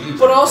not going to change.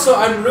 But it. also,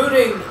 I'm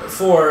rooting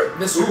for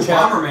Mr. Ooh, Chef.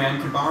 Bomberman.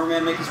 Can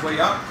Bomberman make his way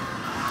up?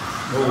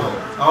 No.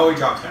 Oh, he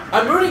drops down.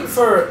 I'm rooting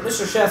for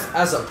Mr. Chef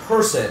as a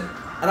person,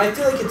 and I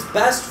feel like it's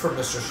best for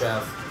Mr.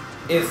 Chef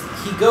if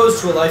he goes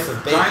to a life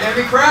of baking. Giant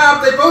enemy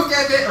crab. They both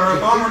get hit. Or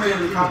Bomberman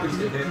and Hopkins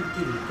get hit.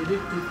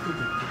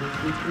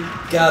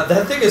 God,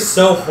 that thing is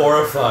so Oh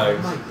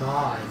horrifying. my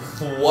god.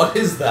 What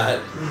is that?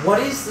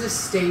 What is this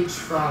stage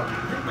from?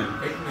 Hickman.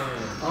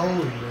 Oh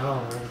no.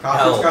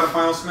 Hopkins Hell. got a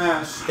final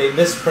smash. They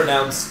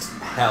mispronounced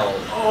hell.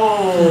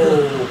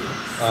 Oh.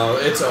 Oh,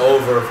 it's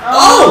over.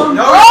 Oh,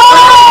 No!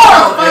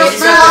 Oh! Final It's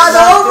smash!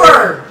 not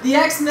over! The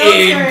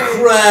ex-military.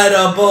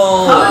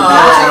 Incredible!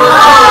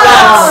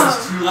 Oh,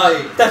 it's too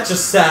late. That's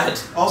just sad.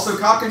 Also,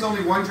 Hopkins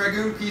only 1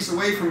 Dragoon piece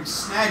away from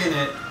snagging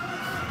it.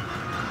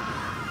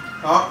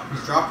 Oh,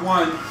 he's dropped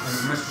 1, and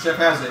Mr. Chef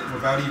has it. We're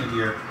about even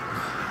here.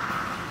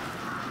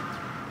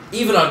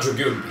 Even on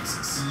Dragoon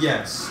pieces.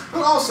 Yes.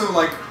 But also,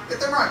 like, if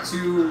they're not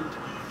too...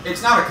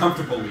 It's not a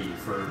comfortable lead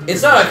for...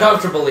 It's not a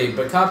comfortable lead,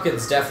 but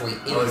Hopkins definitely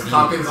in Oh, is the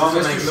Hopkins Oh,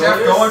 just Mr. make Chef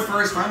noise? going for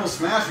his final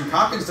smash, and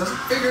Hopkins doesn't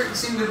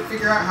seem to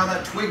figure out how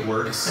that twig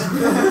works.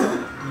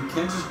 You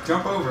can't just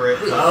jump over it.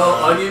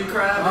 Oh, onion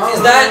crab.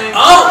 Is that?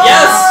 Oh,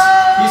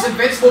 yes! He's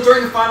invincible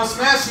during the final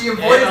smash. He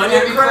avoided And the enemy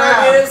onion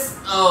crab crab. is.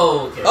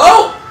 Oh, okay.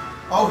 Oh!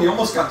 Oh, he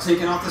almost got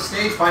taken off the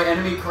stage by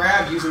enemy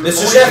crab using the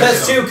Mr. poison Chef has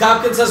system. 2,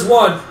 Hopkins has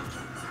 1.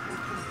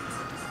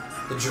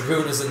 The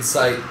Dragoon is in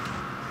sight.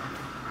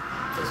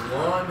 There's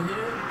 1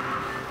 here.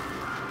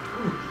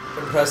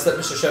 Impressed that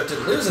Mr. Chef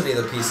didn't lose any of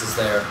the pieces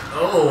there.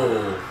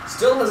 Oh.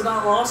 Still has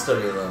not lost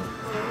any of them.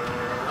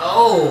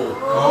 Oh.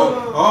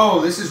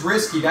 Oh, this is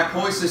risky. That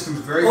poise system's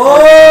very Oh!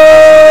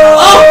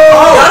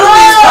 Not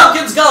only is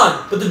Hopkins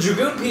gone, but the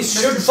Dragoon piece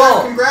should Mr. fall.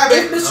 Chef can grab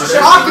it. If Mr. Oh,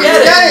 Chef Hopkins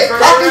can get it.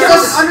 Hopkins Yes.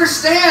 doesn't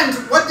understand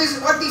what these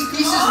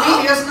pieces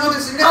mean. He doesn't know the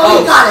significance. Oh,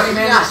 he got it. He He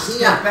managed got it. to He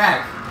step got it. back.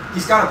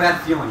 He's got a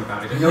bad feeling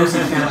about it. He knows he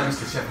can't let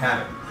Mr. Chef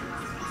have it.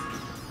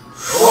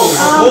 Oh.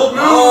 Bold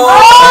move.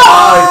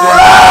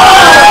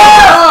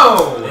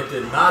 Oh, it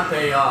did not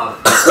pay off.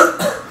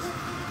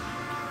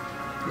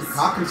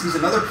 Hopkins sees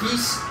another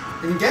piece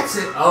and gets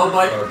it. Oh,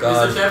 but Oh,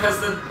 God. Mr. Chef has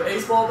the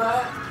baseball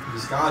bat?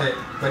 He's got it,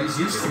 but he's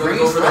used Is to he gonna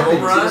ranged go for the weapons.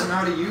 home He run? doesn't know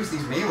how to use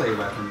these melee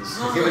weapons.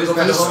 Oh, Give it his he's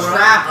best. gonna go for the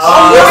Trapped.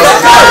 home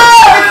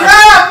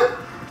run.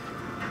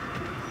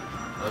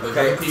 Oh,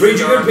 Okay, free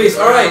Dragoon piece.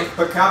 Alright.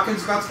 But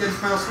Hopkins about to get his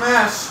final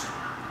smash.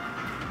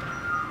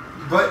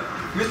 but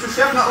Mr.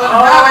 Chef not letting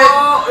him have it.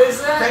 Oh,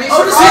 is that? Can he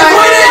does he survive?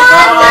 win it?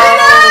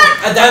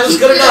 And that was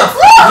good enough.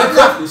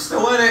 He's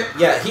still in it.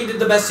 Yeah, he did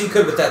the best he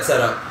could with that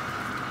setup.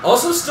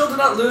 Also, still did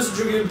not lose a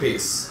Dragoon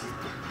piece.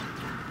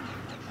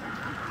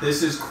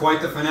 This is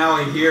quite the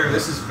finale here.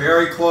 This is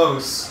very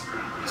close.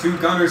 2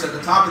 gunners at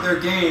the top of their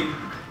game.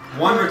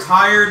 One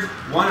retired,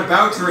 one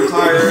about to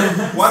retire.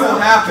 What will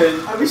happen?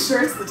 Are we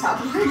sure it's the top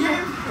of the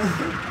game?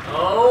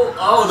 Oh,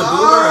 the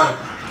boomerang.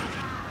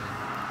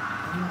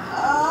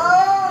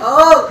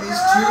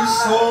 These 2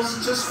 souls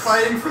just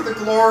fighting for the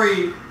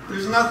glory.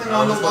 There's nothing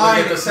on the just gonna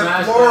line get the except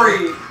smash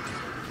glory.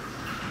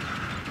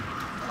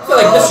 I feel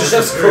like Mr.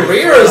 Chef's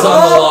career is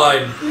on the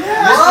line.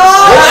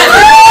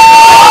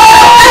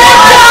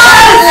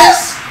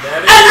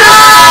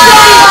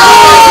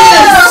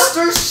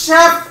 Mr.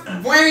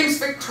 Chef Wayne's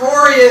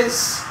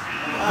victorious.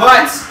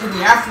 But in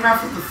the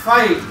aftermath of the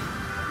fight,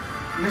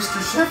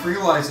 Mr. Chef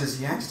realizes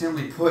he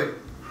accidentally put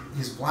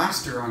his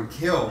blaster on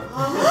kill.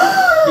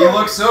 He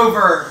looks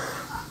over,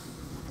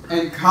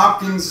 and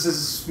Hopkins'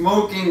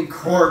 smoking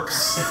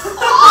corpse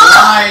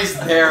lies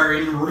there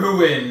in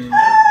ruin.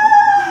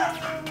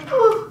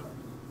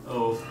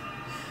 Oh.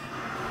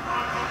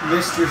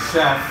 Mr.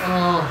 Chef,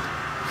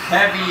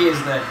 heavy is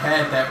the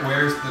head that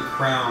wears the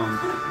crown,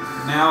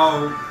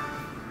 now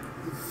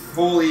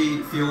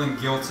fully feeling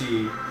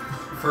guilty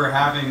for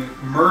having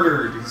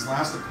murdered his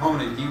last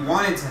opponent. He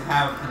wanted to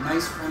have a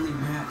nice friendly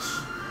match,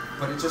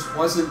 but it just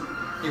wasn't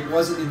in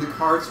the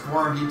cards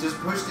for him. He just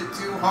pushed it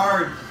too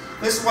hard.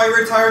 This is why he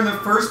retired in the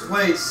first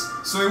place,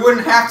 so he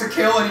wouldn't have to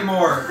kill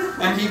anymore.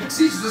 And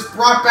he's just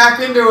brought back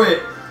into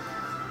it.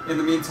 In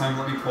the meantime,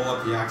 let me pull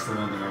up the actual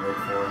ending I wrote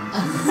for him.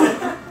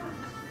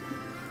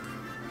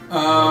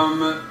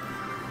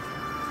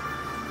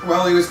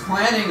 Well, he was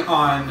planning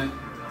on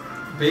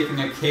baking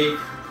a cake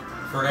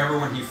for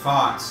everyone he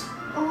fought.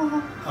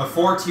 A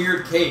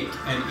 4-tiered cake,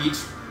 and each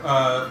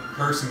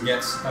person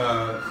gets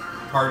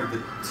part of the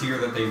tier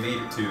that they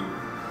made it to.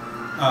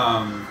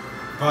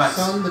 But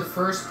So the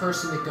first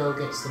person to go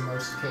gets the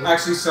most cake.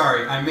 actually,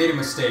 sorry, I made a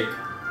mistake.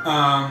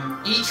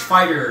 Each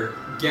fighter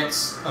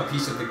gets a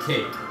piece of the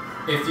cake.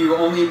 If you're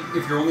only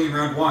in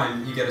round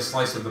 1, you get a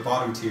slice of the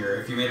bottom tier.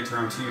 If you made it to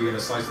round 2, you get a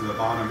slice of the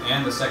bottom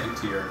and the second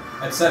tier,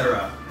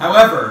 etc.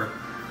 However,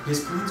 his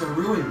plans are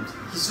ruined.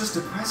 He's just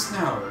depressed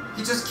now.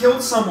 He just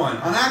killed someone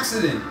on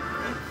accident.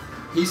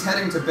 He's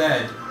heading to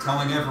bed,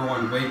 telling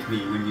everyone, "Wake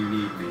me when you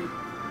need me."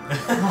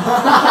 Nice.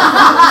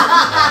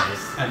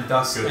 And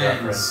thus Good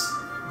ends reference.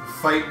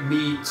 Fight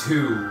Mii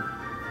 2.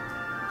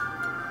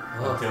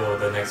 Until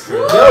the next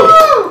round.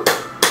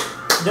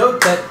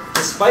 Note that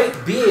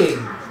despite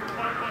being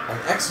an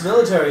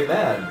ex-military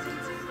man,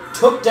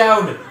 took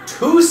down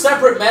 2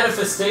 separate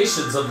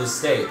manifestations of the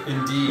state.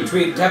 Indeed.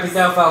 Between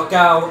Capitão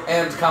Falcao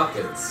and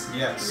Hopkins.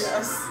 Yes.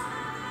 Yes.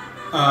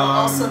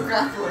 Also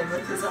grappling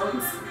with his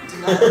own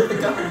denial of the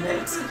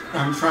government.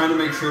 I'm trying to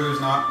make sure there's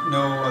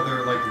no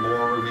other like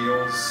lore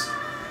reveals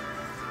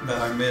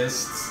that I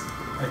missed.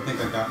 I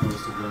think I got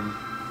most of them.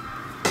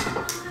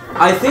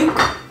 I think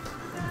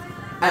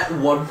at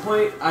one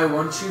point I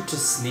want you to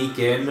sneak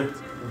in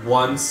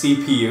one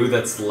CPU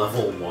that's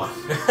level 1.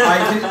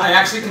 I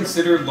actually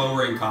considered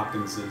lowering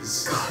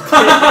Hopkins's,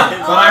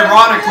 but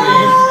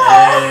ironically,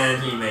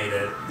 And he made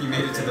it. he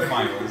made it to the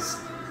finals.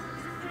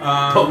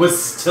 But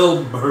was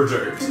still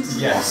murdered.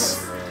 Yes.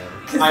 Oh, man.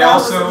 Because I that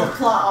also- was in the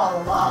plot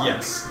all along.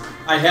 Yes.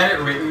 I had it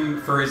written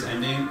for his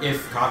ending.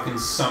 If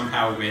Hopkins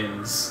somehow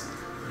wins,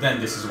 then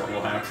this is what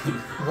will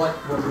happen. What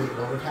would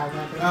have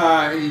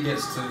happened? He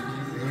gets to.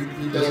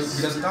 He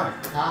doesn't die.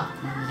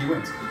 He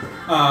wins.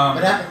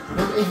 But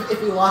if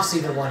he lost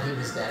either one, he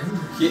was dead.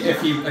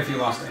 If he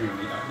lost anyone,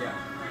 he died.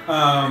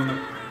 Yeah.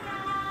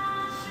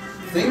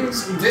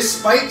 Things,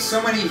 despite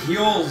so many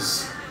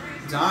heels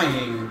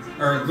dying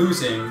or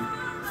losing,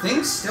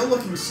 things still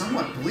looking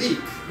somewhat bleak.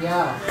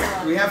 Yeah.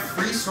 We have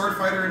free sword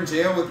fighter in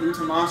jail with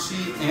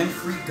Utamashi and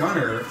free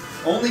gunner.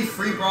 Only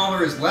free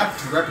brawler is left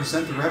to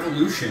represent the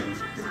revolution.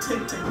 The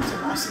Tintin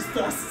Tamashi's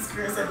glasses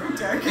grows every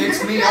darker. It's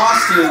Mii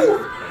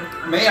Austin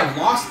may have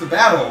lost the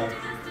battle,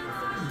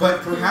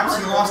 but perhaps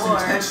he lost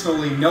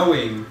intentionally,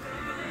 knowing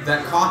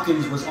that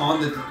Hawkins was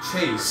on the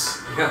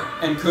chase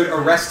and could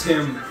arrest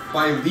him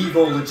by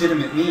legal,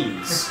 legitimate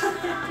means.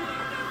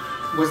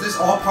 Was this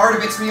all part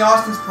of It's Mii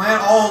Austin's plan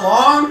all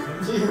along?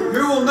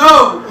 Who will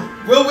know?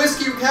 Will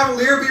Whiskey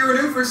Cavalier be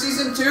renewed for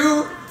season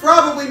 2?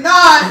 Probably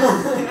not!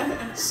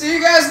 See you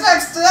guys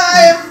next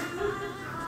time!